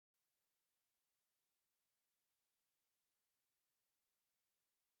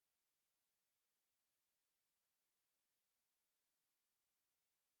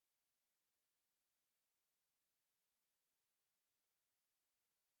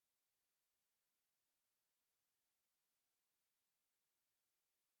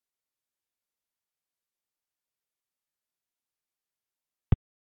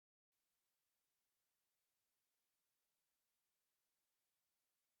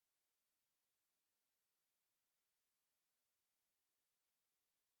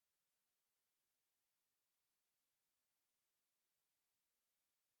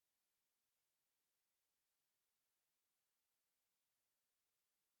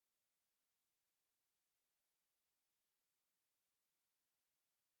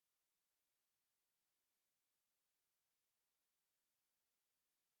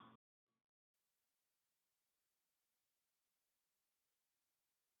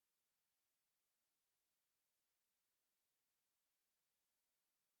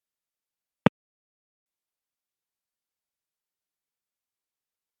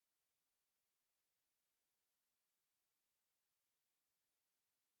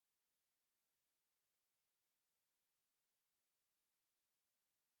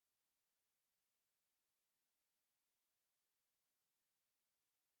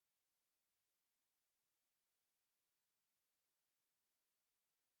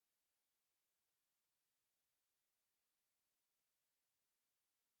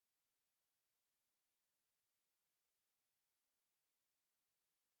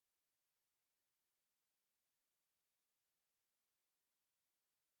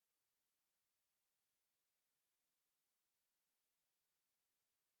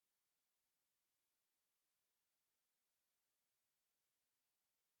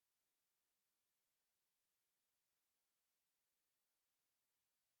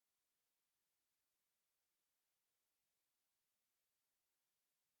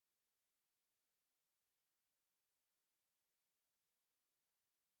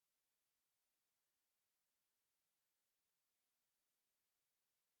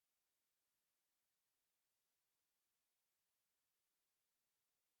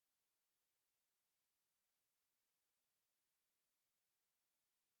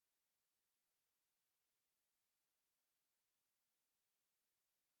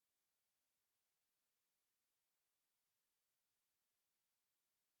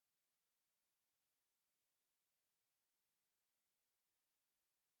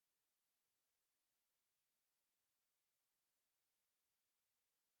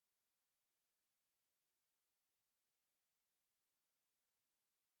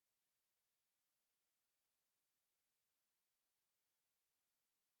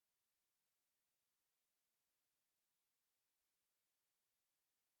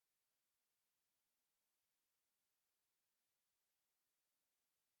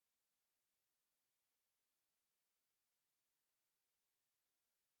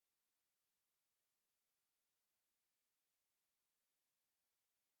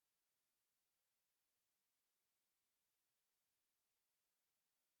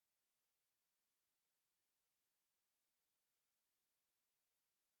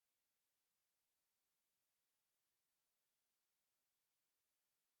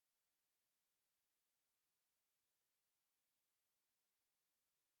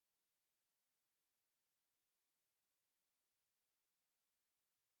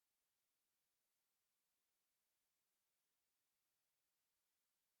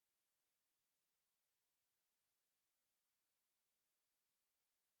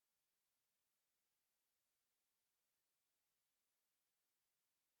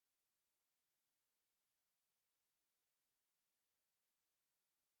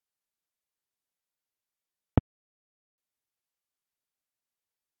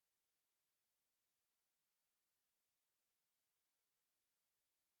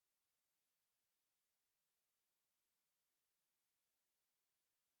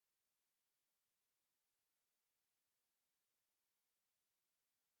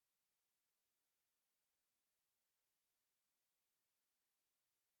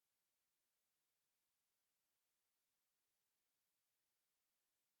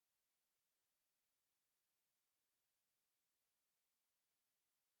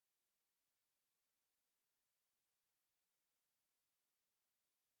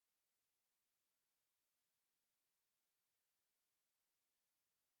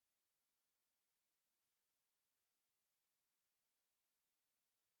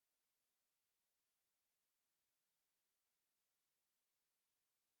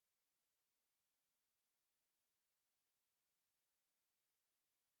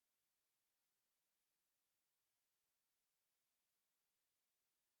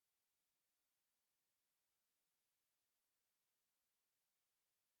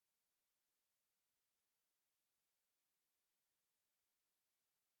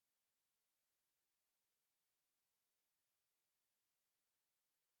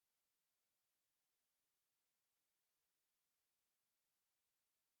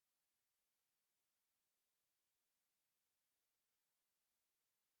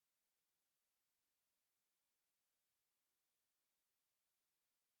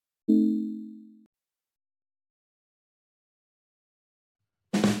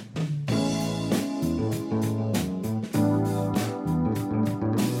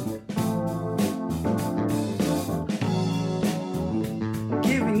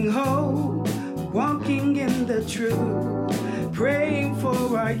 the truth, praying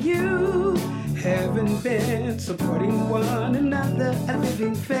for our youth. Haven't been supporting one another. A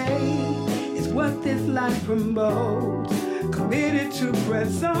living faith is what this life promotes. Committed to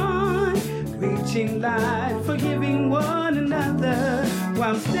press on, reaching life, forgiving one another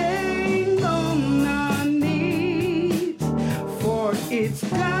while staying on our knees. For it's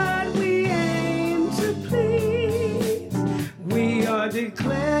God we aim to please. We are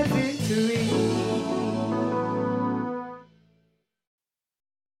declared victory.